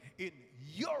 In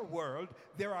your world,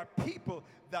 there are people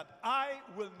that I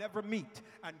will never meet.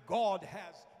 And God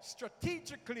has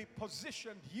strategically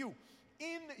positioned you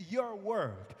in your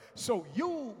world, so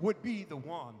you would be the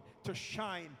one to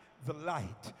shine the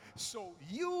light. So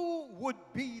you would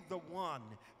be the one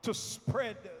to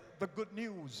spread the good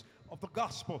news of the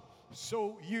gospel.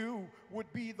 So you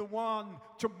would be the one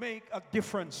to make a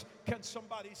difference. Can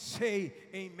somebody say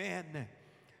amen?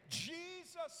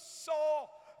 Jesus saw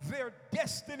their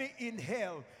destiny in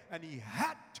hell, and he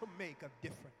had to make a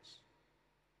difference.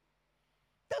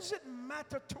 Does it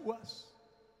matter to us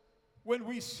when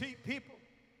we see people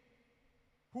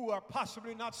who are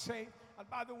possibly not saved? And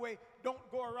by the way,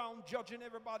 don't go around judging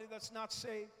everybody that's not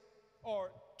saved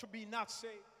or to be not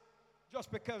saved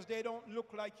just because they don't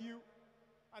look like you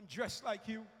and dress like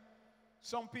you.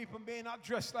 Some people may not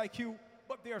dress like you,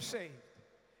 but they're saved.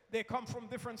 They come from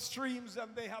different streams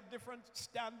and they have different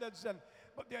standards.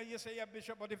 But there you say, yeah,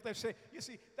 Bishop, but if they say, you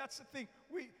see, that's the thing.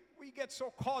 We get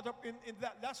so caught up in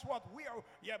that. That's what we are.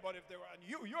 Yeah, but if they were, and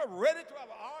you're ready to have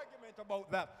an argument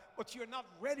about that, but you're not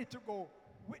ready to go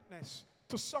witness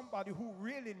to somebody who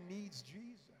really needs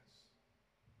Jesus.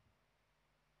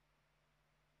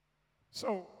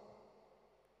 So,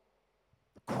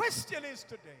 the question is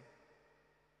today,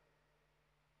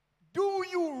 do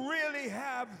you really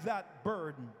have that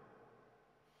burden,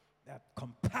 that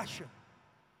compassion,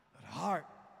 that heart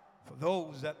for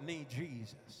those that need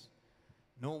Jesus?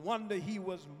 No wonder he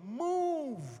was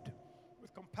moved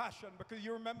with compassion, because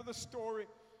you remember the story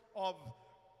of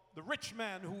the rich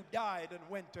man who died and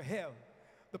went to hell.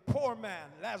 The poor man,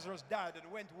 Lazarus, died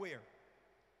and went where?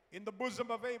 In the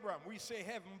bosom of Abraham. We say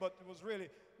heaven, but it was really,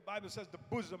 the Bible says the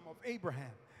bosom of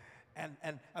Abraham.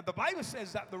 And the Bible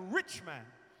says that the rich man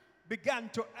began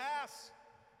to ask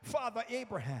Father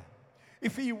Abraham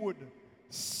if he would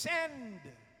send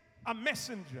a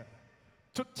messenger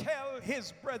to tell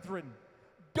his brethren,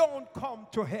 don't come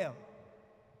to hell.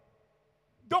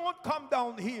 Don't come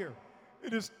down here.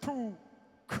 It is too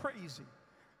crazy.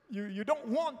 You don't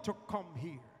want to come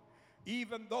here.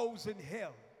 Even those in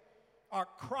hell are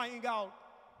crying out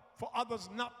for others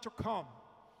not to come.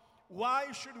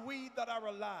 Why should we that are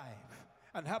alive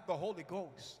and have the Holy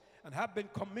Ghost and have been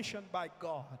commissioned by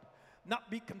God not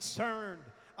be concerned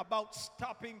about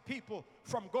stopping people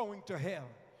from going to hell?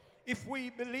 If we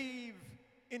believe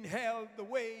in hell the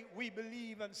way we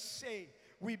believe and say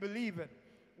we believe it,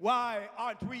 why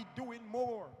aren't we doing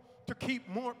more to keep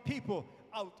more people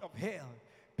out of hell?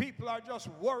 People are just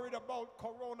worried about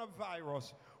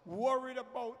coronavirus, worried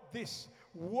about this,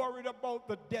 worried about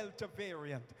the Delta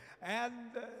variant. And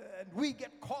we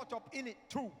get caught up in it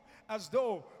too, as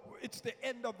though it's the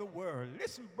end of the world.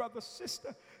 Listen, brother,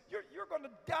 sister, you're going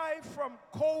to die from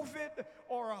COVID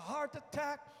or a heart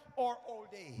attack or old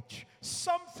age.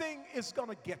 Something is going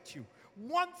to get you.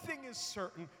 One thing is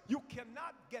certain, you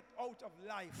cannot get out of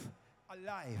life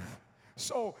alive.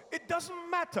 So it doesn't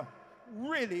matter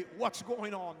really what's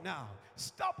going on now.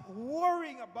 Stop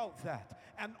worrying about that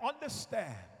and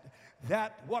understand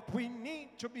that what we need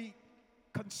to be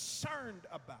concerned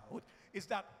about is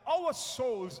that our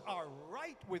souls are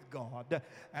right with God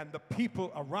and the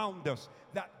people around us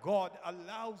that God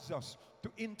allows us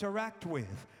to interact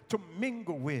with, to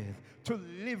mingle with, to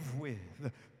live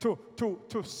with,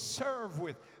 to serve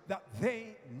with, that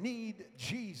they need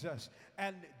Jesus.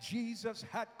 And Jesus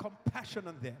had compassion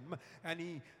on them, and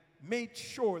he made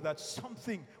sure that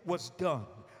something was done.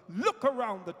 Look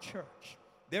around the church.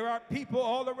 There are people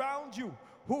all around you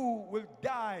who will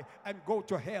die and go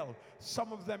to hell.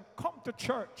 Some of them come to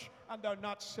church and are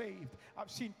not saved. I've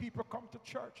seen people come to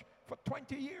church for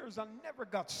 20 years and never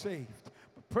got saved.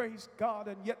 But praise God,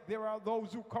 and yet there are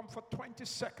those who come for 20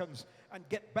 seconds and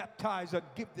get baptized and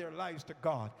give their lives to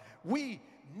God. We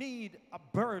need a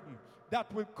burden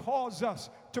that will cause us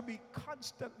to be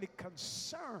constantly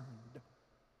concerned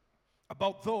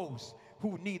about those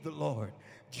who need the Lord.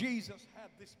 Jesus had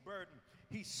this burden.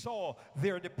 He saw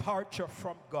their departure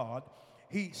from God.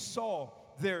 He saw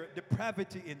their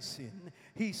depravity in sin.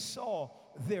 He saw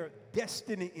their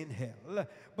destiny in hell.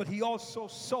 But he also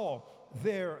saw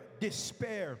their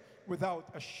despair without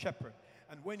a shepherd.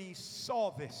 And when he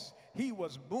saw this, he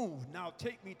was moved. Now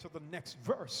take me to the next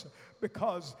verse,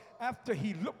 because after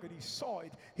he looked and he saw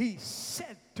it, he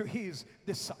said to his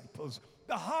disciples,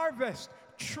 the harvest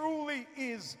truly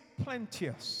is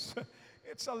plenteous.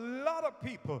 It's a lot of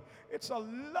people. It's a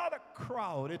lot of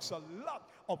crowd. It's a lot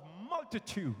of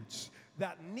multitudes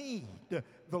that need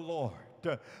the Lord.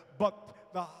 But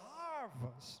the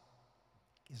harvest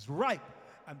is ripe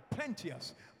and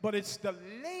plenteous, but it's the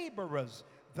laborers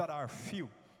that are few.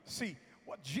 See,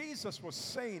 what Jesus was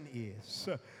saying is,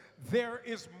 there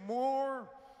is more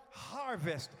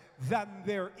harvest than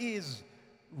there is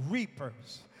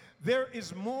reapers. There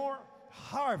is more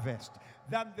harvest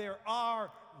than there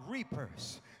are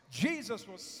reapers. Jesus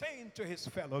was saying to his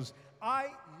fellows, I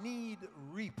need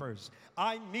reapers.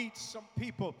 I need some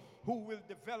people who will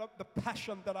develop the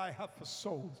passion that I have for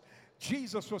souls.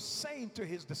 Jesus was saying to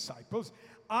his disciples,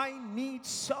 I need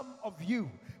some of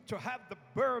you to have the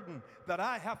burden that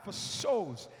I have for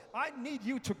souls. I need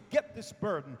you to get this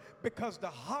burden, because the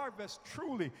harvest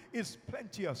truly is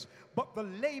plenteous, but the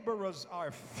laborers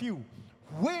are few.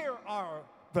 Where are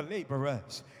the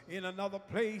laborers? In another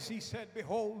place he said,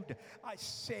 behold, I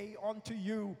say unto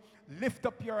you, lift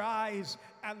up your eyes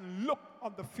and look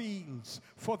on the fields,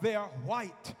 for they are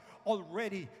white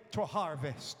already to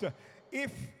harvest.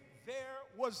 If there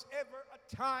was ever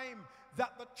a time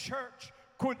that the church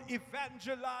could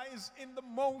evangelize in the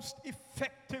most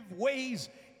effective ways,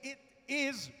 it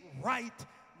is right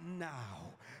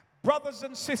now. Brothers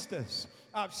and sisters,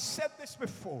 I've said this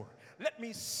before. Let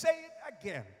me say it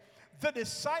again. The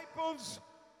disciples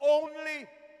only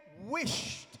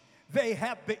wished they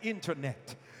had the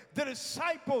internet. The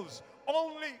disciples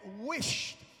only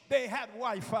wished they had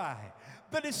Wi-Fi.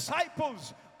 The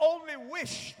disciples only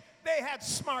wished they had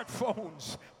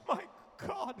smartphones. My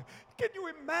God, can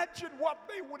you imagine what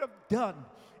they would have done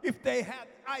if they had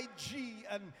IG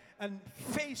and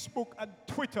Facebook and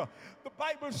Twitter? The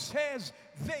Bible says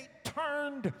they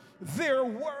turned their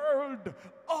world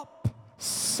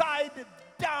upside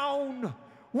down.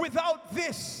 Without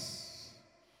this,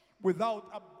 without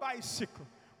a bicycle,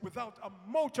 without a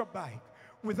motorbike,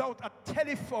 without a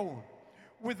telephone,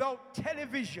 without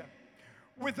television,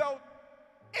 without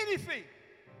anything.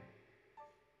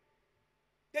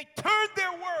 They turned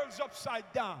their worlds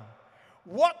upside down.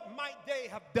 What might they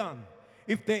have done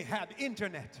if they had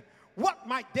internet? What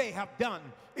might they have done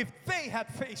if they had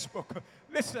Facebook?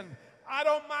 Listen, I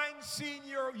don't mind seeing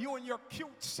you and your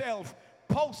cute self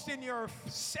posting your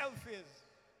selfies.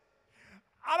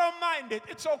 I don't mind it.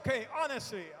 It's okay.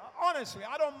 Honestly,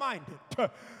 I don't mind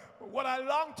it. What I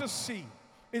long to see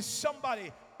is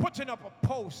somebody putting up a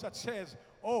post that says,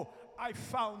 oh, I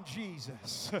found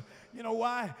Jesus. You know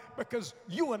why? Because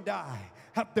you and I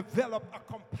have developed a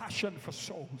compassion for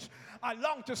souls. I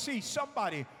long to see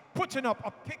somebody putting up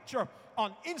a picture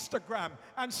on Instagram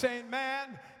and saying,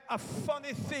 man, a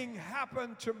funny thing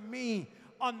happened to me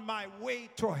on my way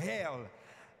to hell.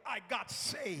 I got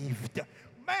saved.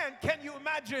 Man, can you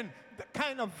imagine the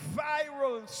kind of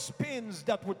viral spins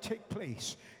that would take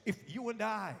place if you and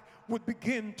I would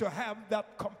begin to have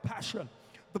that compassion,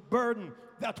 the burden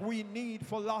that we need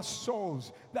for lost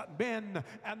souls, that men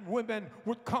and women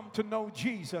would come to know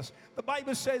Jesus. The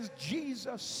Bible says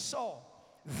Jesus saw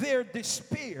their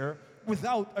despair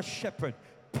without a shepherd.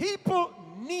 People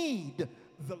need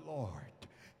the Lord.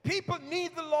 People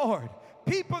need the Lord.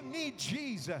 People need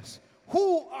Jesus.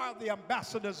 Who are the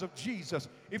ambassadors of Jesus?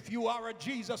 If you are a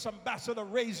Jesus ambassador,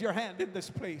 raise your hand in this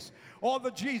place. All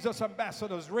the Jesus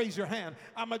ambassadors, raise your hand.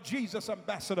 I'm a Jesus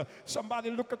ambassador. Somebody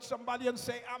look at somebody and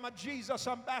say, I'm a Jesus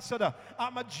ambassador.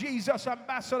 I'm a Jesus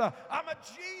ambassador. I'm a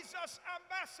Jesus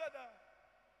ambassador.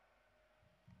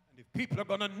 And if people are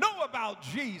going to know about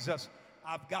Jesus,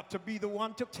 I've got to be the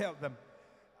one to tell them.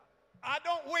 I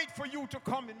don't wait for you to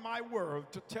come in my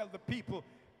world to tell the people,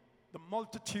 the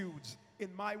multitudes in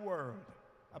my world,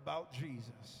 about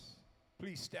Jesus.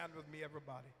 Please stand with me,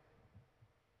 everybody.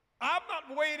 I'm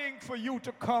not waiting for you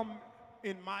to come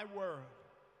in my world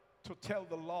to tell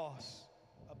the lost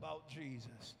about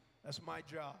Jesus. That's my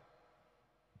job.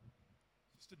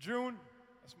 Sister June,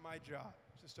 that's my job.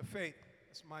 Sister Faith,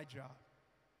 that's my job.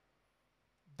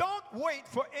 Don't wait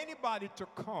for anybody to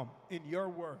come in your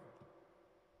world.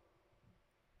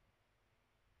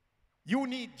 You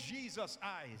need Jesus'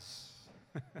 eyes.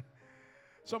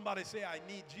 Somebody say, I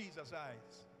need Jesus'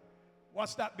 eyes.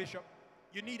 What's that, Bishop?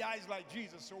 You need eyes like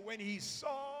Jesus. So when he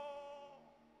saw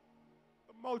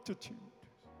the multitude,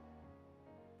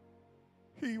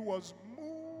 he was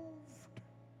moved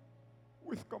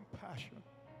with compassion.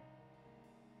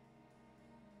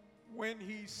 When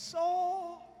he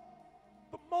saw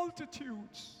the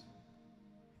multitudes,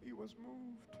 he was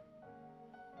moved.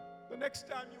 The next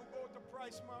time you go to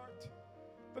Price Mart,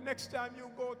 the next time you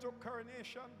go to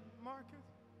Coronation Market,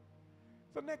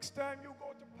 the next time you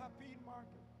go to Papine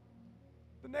Market,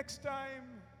 the next time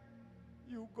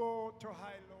you go to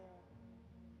Hilo,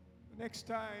 the next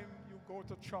time you go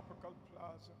to Tropical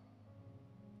Plaza,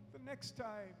 the next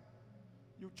time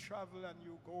you travel and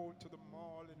you go to the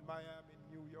mall in Miami,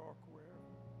 New York, wherever,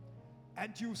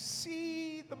 and you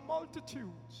see the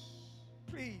multitudes,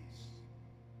 please,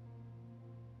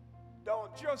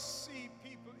 don't just see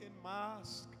people in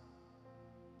masks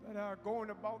that are going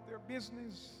about their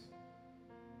business.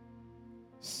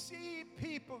 See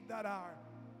people that are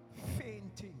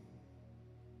fainting.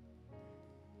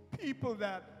 People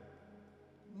that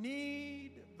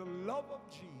need the love of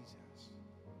Jesus.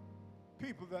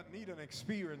 People that need an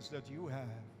experience that you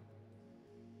have.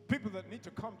 People that need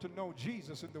to come to know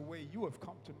Jesus in the way you have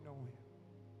come to know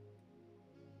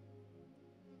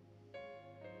him.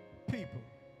 People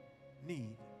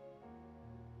need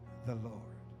the Lord.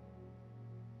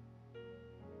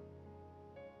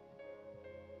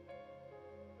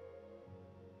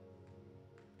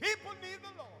 People need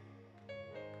the Lord.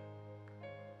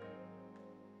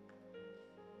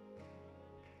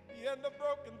 He had the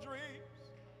broken dreams.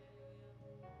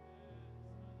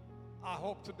 I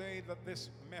hope today that this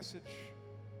message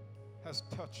has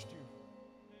touched you.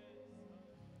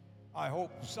 I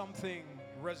hope something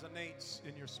resonates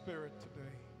in your spirit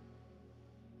today.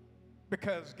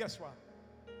 Because guess what?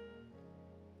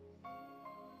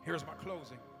 Here's my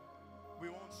closing. We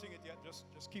won't sing it yet. Just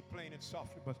keep playing it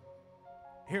softly. But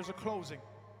here's a closing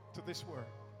to this word.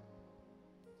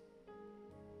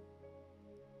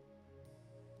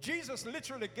 Jesus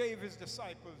literally gave his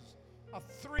disciples a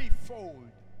threefold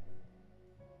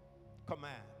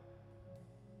command.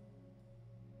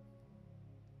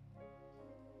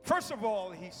 First of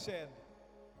all, he said,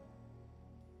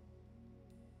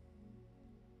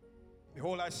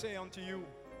 behold, I say unto you,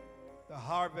 the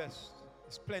harvest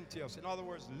is plenteous. In other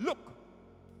words, look.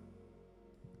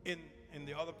 In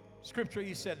the other scripture,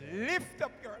 he said, lift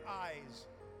up your eyes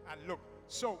and look.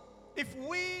 So, if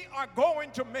we are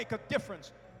going to make a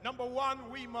difference, number one,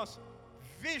 we must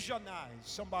visionize.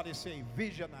 Somebody say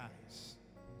visionize.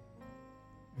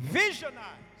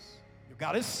 Visionize. You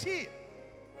got to see it.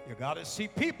 You got to see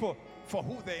people for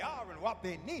who they are and what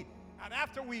they need. And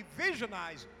after we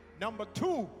visionize, number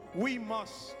two, we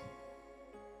must,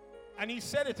 and he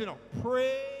said it,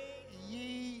 pray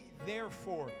ye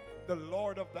therefore the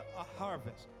Lord of the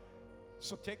harvest.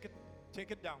 So take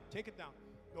it down.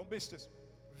 Don't miss this.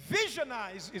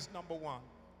 Visionize is number one.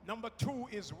 Number two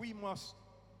is we must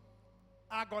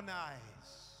agonize.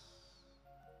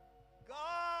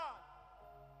 God,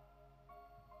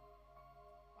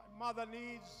 my mother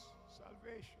needs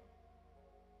salvation.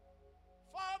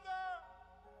 Father,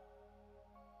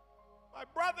 my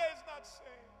brother is not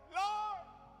saved. Lord,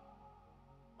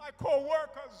 my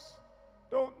co-workers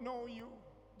don't know you.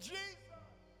 Jesus,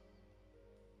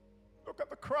 look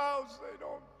at the crowds. They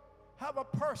don't have a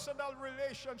personal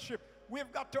relationship.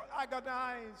 We've got to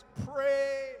agonize.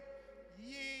 Pray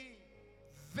ye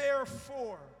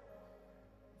therefore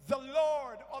the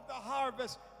Lord of the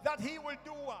harvest, that he will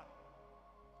do what?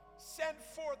 Send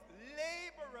forth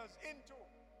laborers into,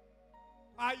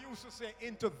 I used to say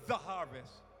into the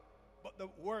harvest, but the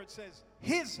word says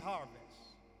his harvest.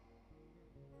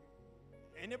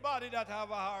 Anybody that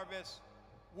have a harvest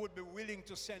would be willing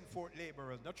to send forth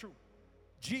laborers. Not true.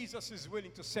 Jesus is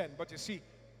willing to send, but you see,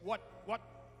 what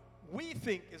we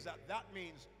think is that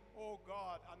means, oh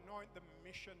God, anoint the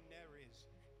missionaries.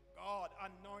 God,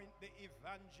 anoint the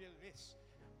evangelists.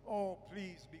 Oh,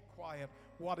 please be quiet.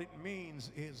 What it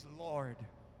means is, Lord,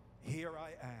 here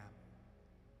I am.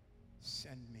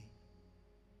 Send me.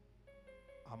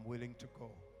 I'm willing to go.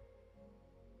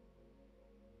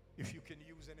 If you can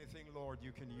use anything, Lord,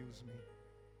 you can use me.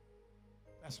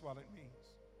 That's what it means.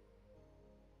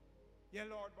 Yeah,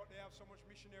 Lord, but they have so much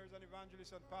missionaries and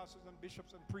evangelists and pastors and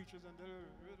bishops and preachers and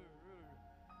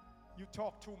you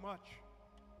talk too much.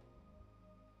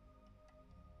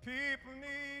 People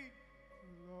need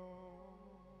Lord.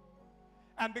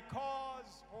 And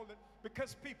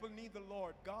because people need the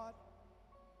Lord, God,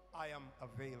 I am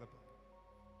available.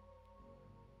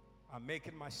 I'm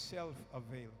making myself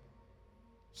available.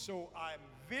 So I'm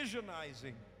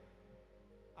visionizing.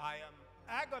 I am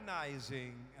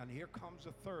agonizing. And here comes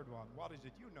the third one. What is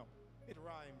it? You know. It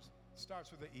rhymes.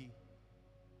 Starts with an E.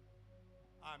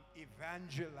 I'm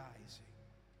evangelizing.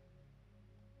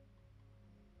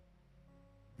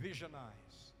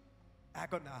 Visionize.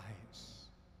 Agonize.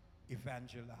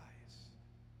 Evangelize.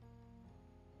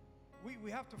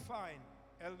 We have to find,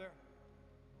 Elder,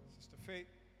 Sister Faith,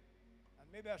 and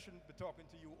maybe I shouldn't be talking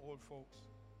to you old folks.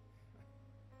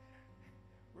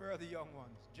 Where are the young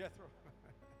ones? Jethro?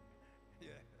 Yeah.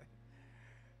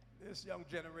 This young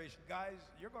generation. Guys,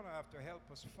 you're going to have to help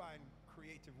us find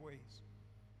creative ways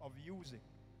of using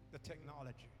the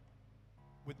technology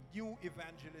with new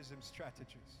evangelism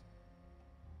strategies.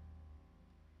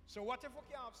 So what if we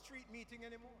can't have street meeting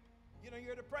anymore? You know,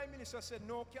 you're the Prime Minister said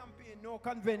no campaign, no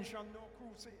convention, no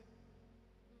crusade.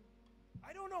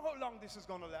 I don't know how long this is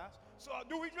going to last. So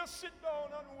do we just sit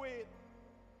down and wait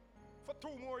for 2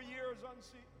 more years and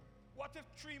see? What if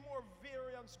 3 more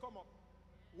variants come up?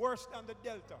 Worse than the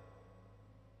Delta.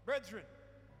 Brethren,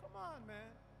 come on,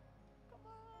 man. Come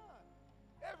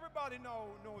on. Everybody now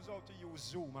knows how to use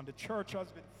Zoom, and the church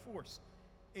has been forced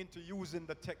into using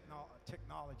the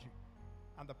technology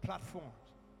and the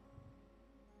platforms.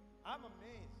 I'm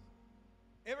amazed.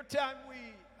 Every time we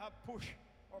have push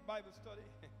or Bible study,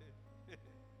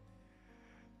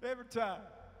 every time.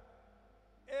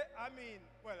 I mean,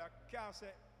 well, I can't say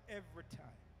every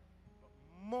time, but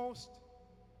most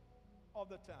of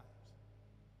the times,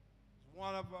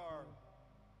 one of our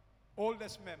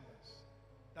oldest members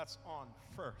that's on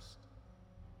first.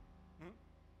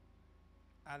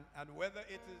 And whether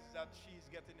it is that she's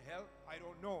getting help, I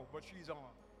don't know, but she's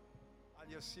on.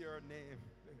 And you see her name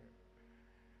there.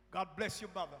 God bless you,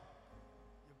 mother.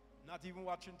 You're not even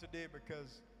watching today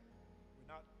because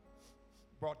we're not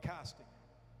broadcasting.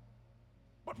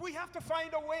 But we have to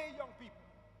find a way, young people,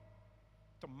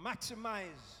 to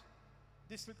maximize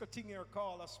this little thing here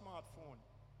called a smartphone.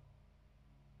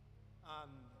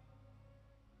 And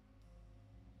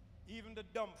even the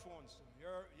dumb phones.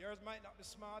 Yours might not be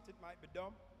smart, it might be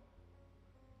dumb,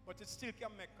 but it still can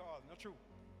make calls, not true?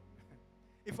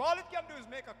 If all it can do is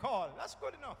make a call, that's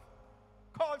good enough.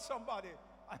 Call somebody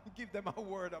and give them a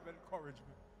word of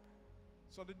encouragement.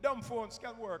 So the dumb phones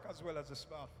can work as well as the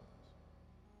smartphones.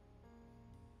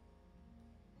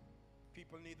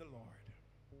 People need the Lord.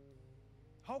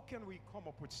 How can we come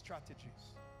up with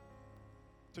strategies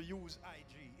to use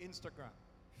IG, Instagram,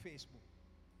 Facebook?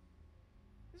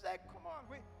 He's like, come on,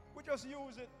 we just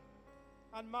use it.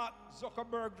 And Mark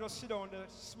Zuckerberg just sit down there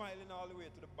smiling all the way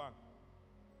to the bank.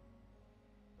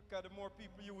 Because the more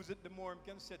people use it, the more he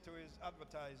can say to his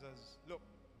advertisers, look,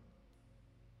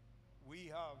 we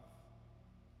have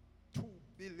 2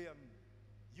 billion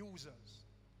users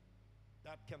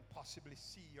that can possibly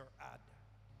see your ad.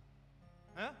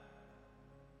 Huh?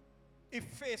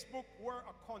 If Facebook were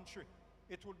a country,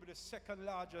 it would be the second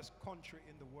largest country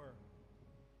in the world.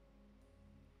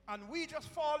 And we just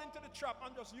fall into the trap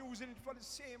and just using it for the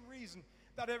same reason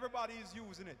that everybody is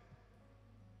using it.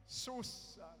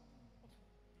 Susan.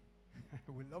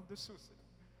 We love the Susan.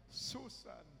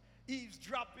 Susan.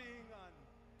 Eavesdropping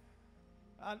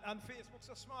and Facebook's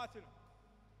so smart, you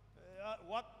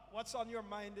know. What's on your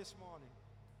mind this morning?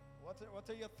 What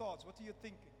are your thoughts? What are you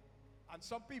thinking? And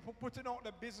some people putting out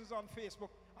their business on Facebook,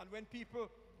 and when people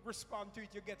respond to it,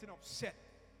 you're getting upset.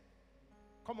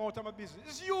 Come out of my business.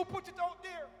 It's you put it out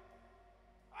there.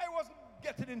 I wasn't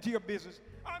getting into your business.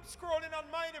 I'm scrolling on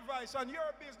my device, and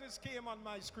your business came on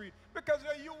my screen because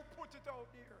you put it out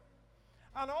there.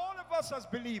 And all of us as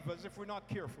believers, if we're not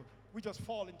careful, we just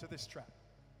fall into this trap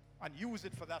and use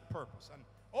it for that purpose. And,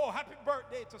 oh, happy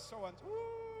birthday to so-and-so.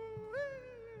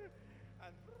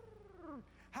 And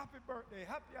happy birthday,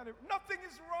 happy anniversary. Nothing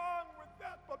is wrong with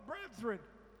that. But brethren,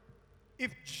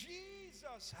 if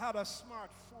Jesus had a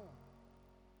smartphone,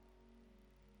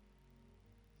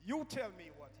 you tell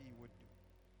me what he would do.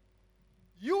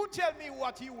 You tell me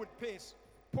what he would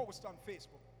post on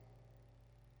Facebook.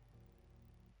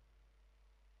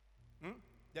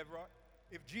 Deborah,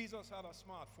 if Jesus had a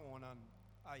smartphone on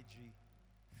IG,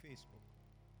 Facebook,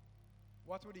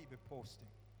 what would he be posting?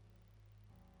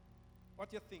 What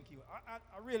do you think he would? I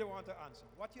really want to answer.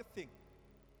 What do you think?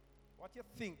 What do you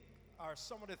think are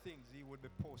some of the things he would be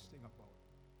posting about?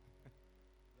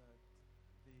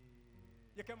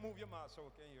 You can move your mouth so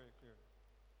we can hear it clearly.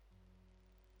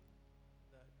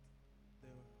 That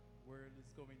the world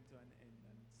is coming to an end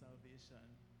and salvation.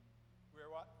 Where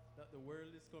what? That the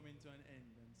world is coming to an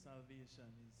end and salvation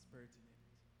is pertinent.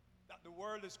 That the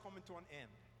world is coming to an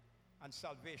end and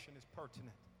salvation is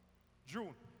pertinent.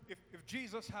 June, if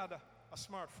Jesus had a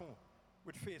smartphone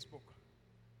with Facebook,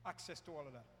 access to all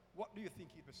of that, what do you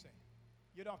think he'd be saying?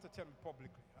 You don't have to tell me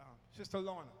publicly. Sister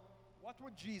Lorna, what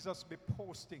would Jesus be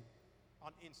posting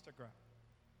on Instagram?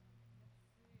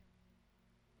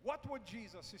 What would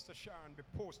Jesus, Sister Sharon, be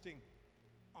posting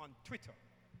on Twitter?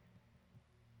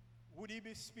 Would he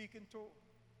be speaking to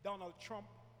Donald Trump,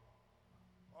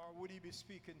 or would he be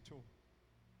speaking to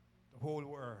the whole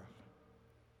world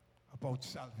about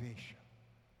salvation?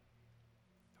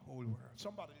 The whole world.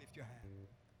 Somebody lift your hand.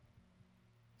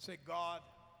 Say, God,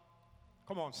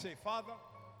 come on, say, Father,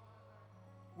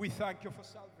 we thank you for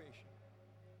salvation.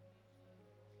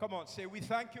 Come on, say, we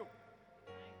thank you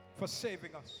for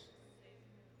saving us.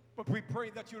 But we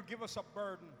pray that you'll give us a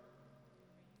burden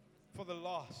for the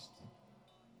lost.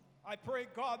 I pray,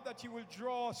 God, that you will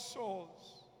draw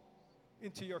souls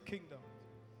into your kingdom.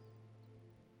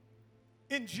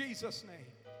 In Jesus' name.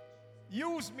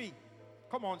 Use me.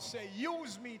 Come on, say,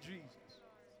 use me, Jesus.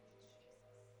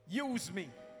 Use me.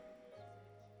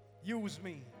 Use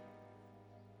me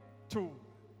to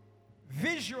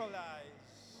visualize,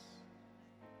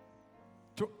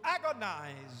 to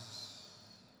agonize,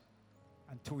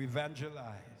 and to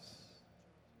evangelize,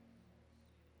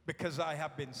 because I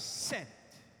have been sent.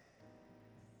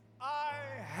 I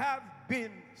have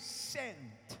been sent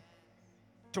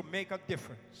to make a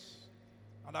difference,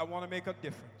 and I want to make a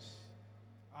difference.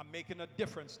 I'm making a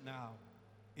difference now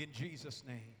in Jesus'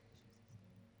 name.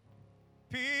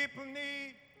 People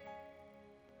need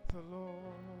the Lord.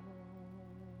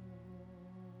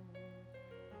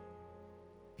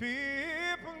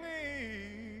 People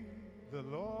need the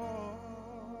Lord.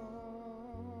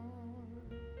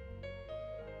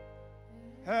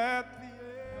 At the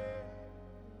end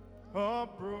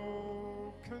of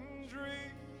broken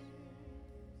dreams,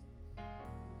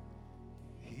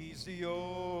 He's the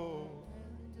old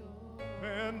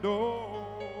and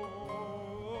old.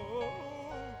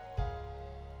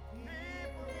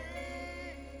 People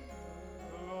need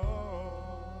the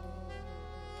Lord.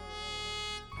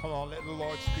 Come on, let the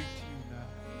Lord speak to you now.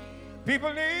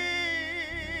 People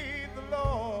need the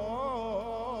Lord.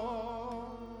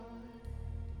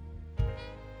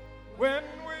 When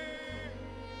we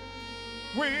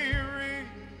realize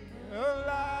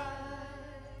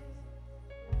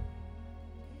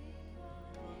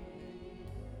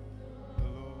the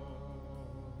Lord.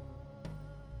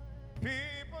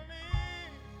 People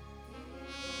need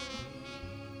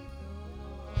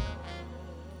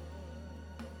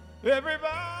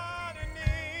everybody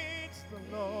needs the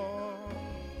Lord.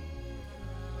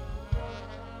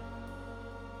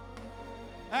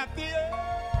 at the end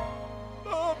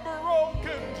of a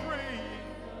broken tree.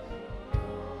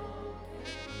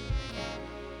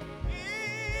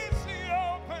 He's the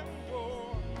open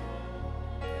door.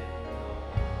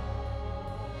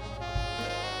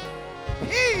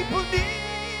 People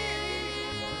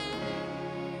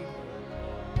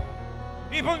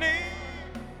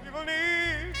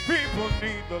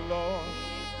need the Lord.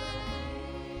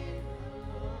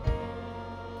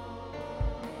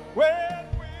 When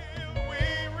will we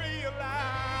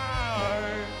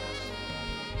realize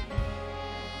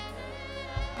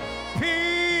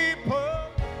people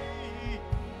need?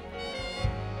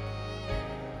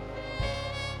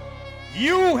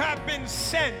 You have been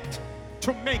sent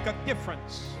to make a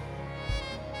difference.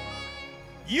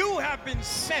 You have been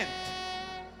sent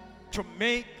to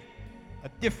make a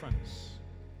difference.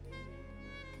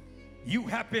 You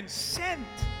have been sent,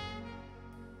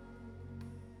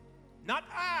 not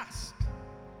asked.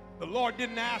 The Lord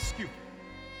didn't ask you.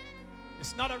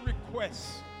 It's not a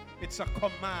request, it's a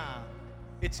command,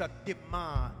 it's a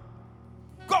demand.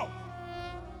 Go.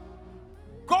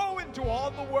 Go into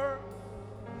all the world.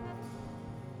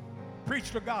 Preach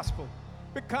the gospel.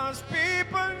 Because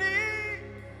people need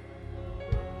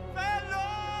the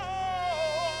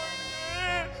Lord.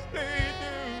 Yes, they do.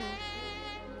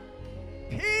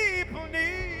 People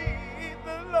need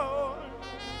the Lord.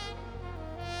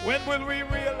 When will we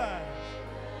realize?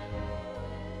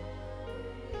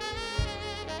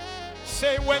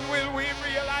 Say, when will we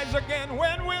realize again?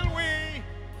 When will we?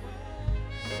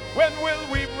 When will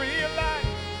we realize?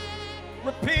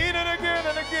 Repeat it again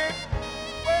and again.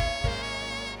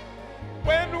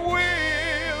 When will we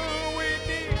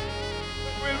need?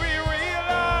 When will we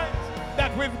realize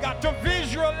that we've got to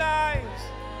visualize?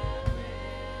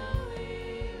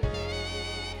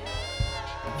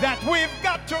 That we've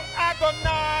got to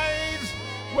agonize?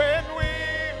 When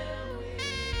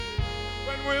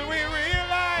will we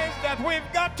realize that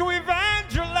we've got to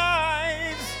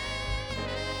evangelize?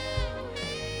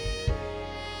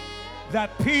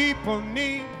 That people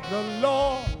need the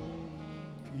Lord.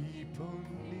 People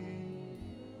need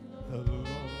the Lord.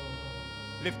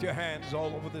 Lift your hands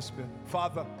all over this building.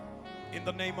 Father, in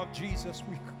the name of Jesus,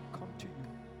 we come to you.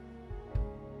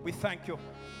 We thank you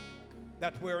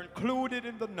that we're included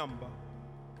in the number.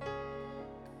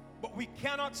 But we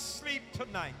cannot sleep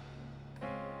tonight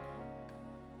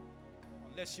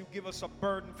unless you give us a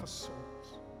burden for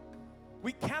souls.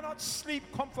 We cannot sleep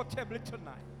comfortably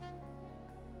tonight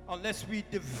unless we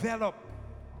develop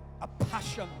a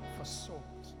passion for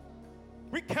souls.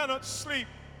 We cannot sleep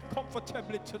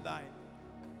comfortably tonight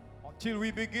until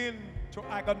we begin to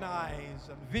agonize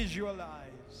and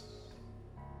visualize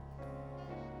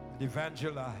and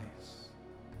evangelize,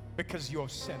 because you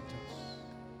have sent us.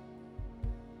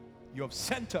 You have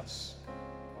sent us.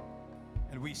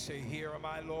 And we say, here am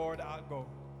I, Lord, I'll go.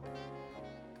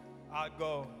 I'll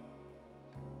go.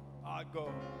 I'll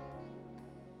go.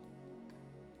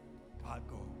 I'll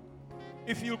go.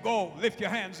 If you go, lift your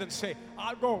hands and say,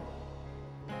 I'll go.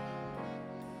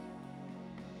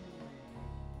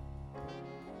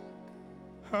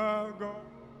 I'll go.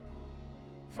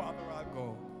 Father, I'll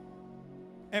go.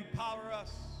 Empower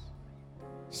us.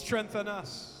 Strengthen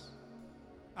us.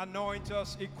 Anoint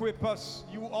us. Equip us.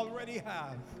 You already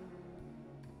have.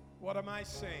 What am I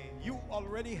saying? You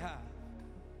already have.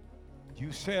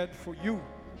 You said, for you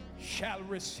shall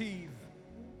receive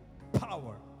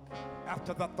power.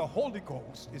 After that, the Holy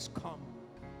Ghost is come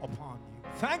upon you.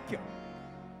 Thank you.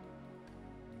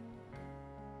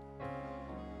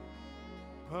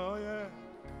 Oh, yeah.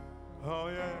 Oh,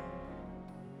 yeah.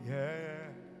 Yeah,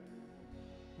 yeah.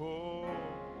 Oh.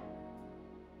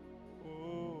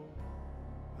 Oh.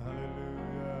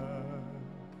 Hallelujah.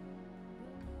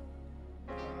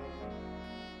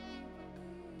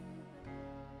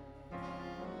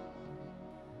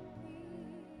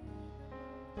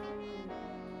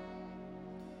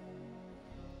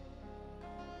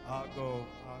 I'll go.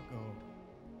 I'll go.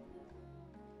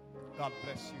 God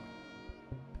bless you.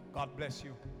 God bless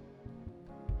you.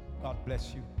 God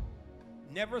bless you.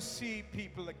 Never see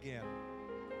people again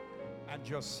and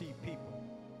just see people.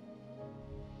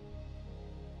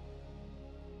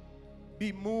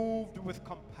 Be moved with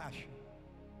compassion.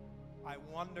 I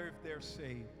wonder if they're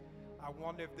saved. I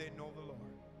wonder if they know the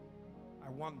Lord. I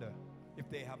wonder if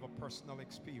they have a personal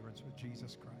experience with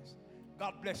Jesus Christ.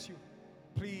 God bless you.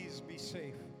 Please be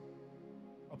safe.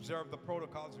 Observe the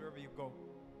protocols wherever you go.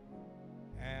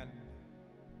 And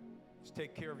just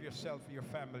take care of yourself and your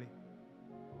family.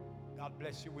 God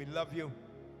bless you. We love you.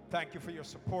 Thank you for your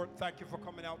support. Thank you for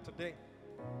coming out today.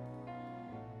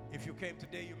 If you came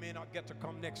today, you may not get to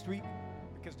come next week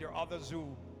because there are others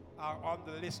who are on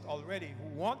the list already who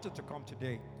wanted to come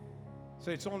today.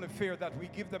 So it's only fair that we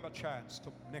give them a chance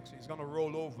to next week. It's going to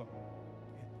roll over.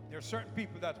 There are certain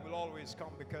people that will always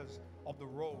come because of the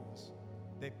roles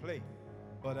they play.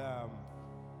 But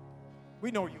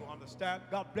we know you understand.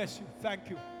 God bless you. Thank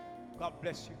you. God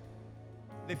bless you.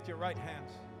 Lift your right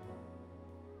hands.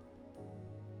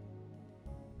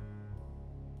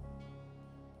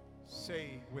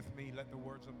 Say with me, let the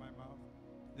words of my mouth,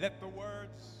 let the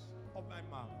words of my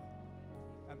mouth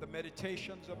and the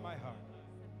meditations of my heart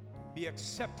be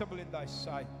acceptable in thy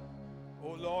sight, O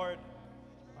Lord,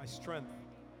 my strength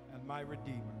and my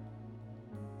Redeemer.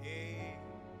 Amen.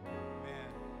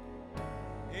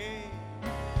 Amen.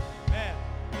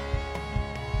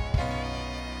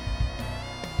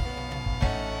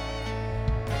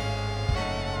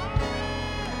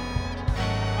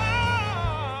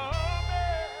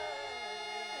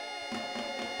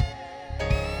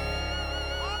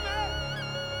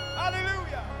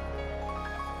 Hallelujah.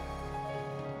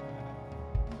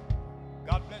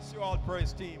 God bless you all,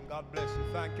 praise team. God bless you.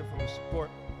 Thank you for the support.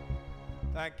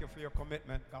 Thank you for your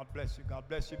commitment. God bless you. God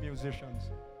bless you,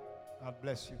 musicians. God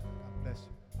bless you. God bless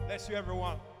you. Bless you,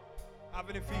 everyone. Have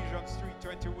an Ephesians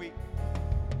 3:20 week.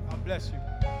 God bless you.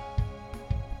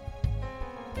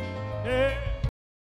 Yeah.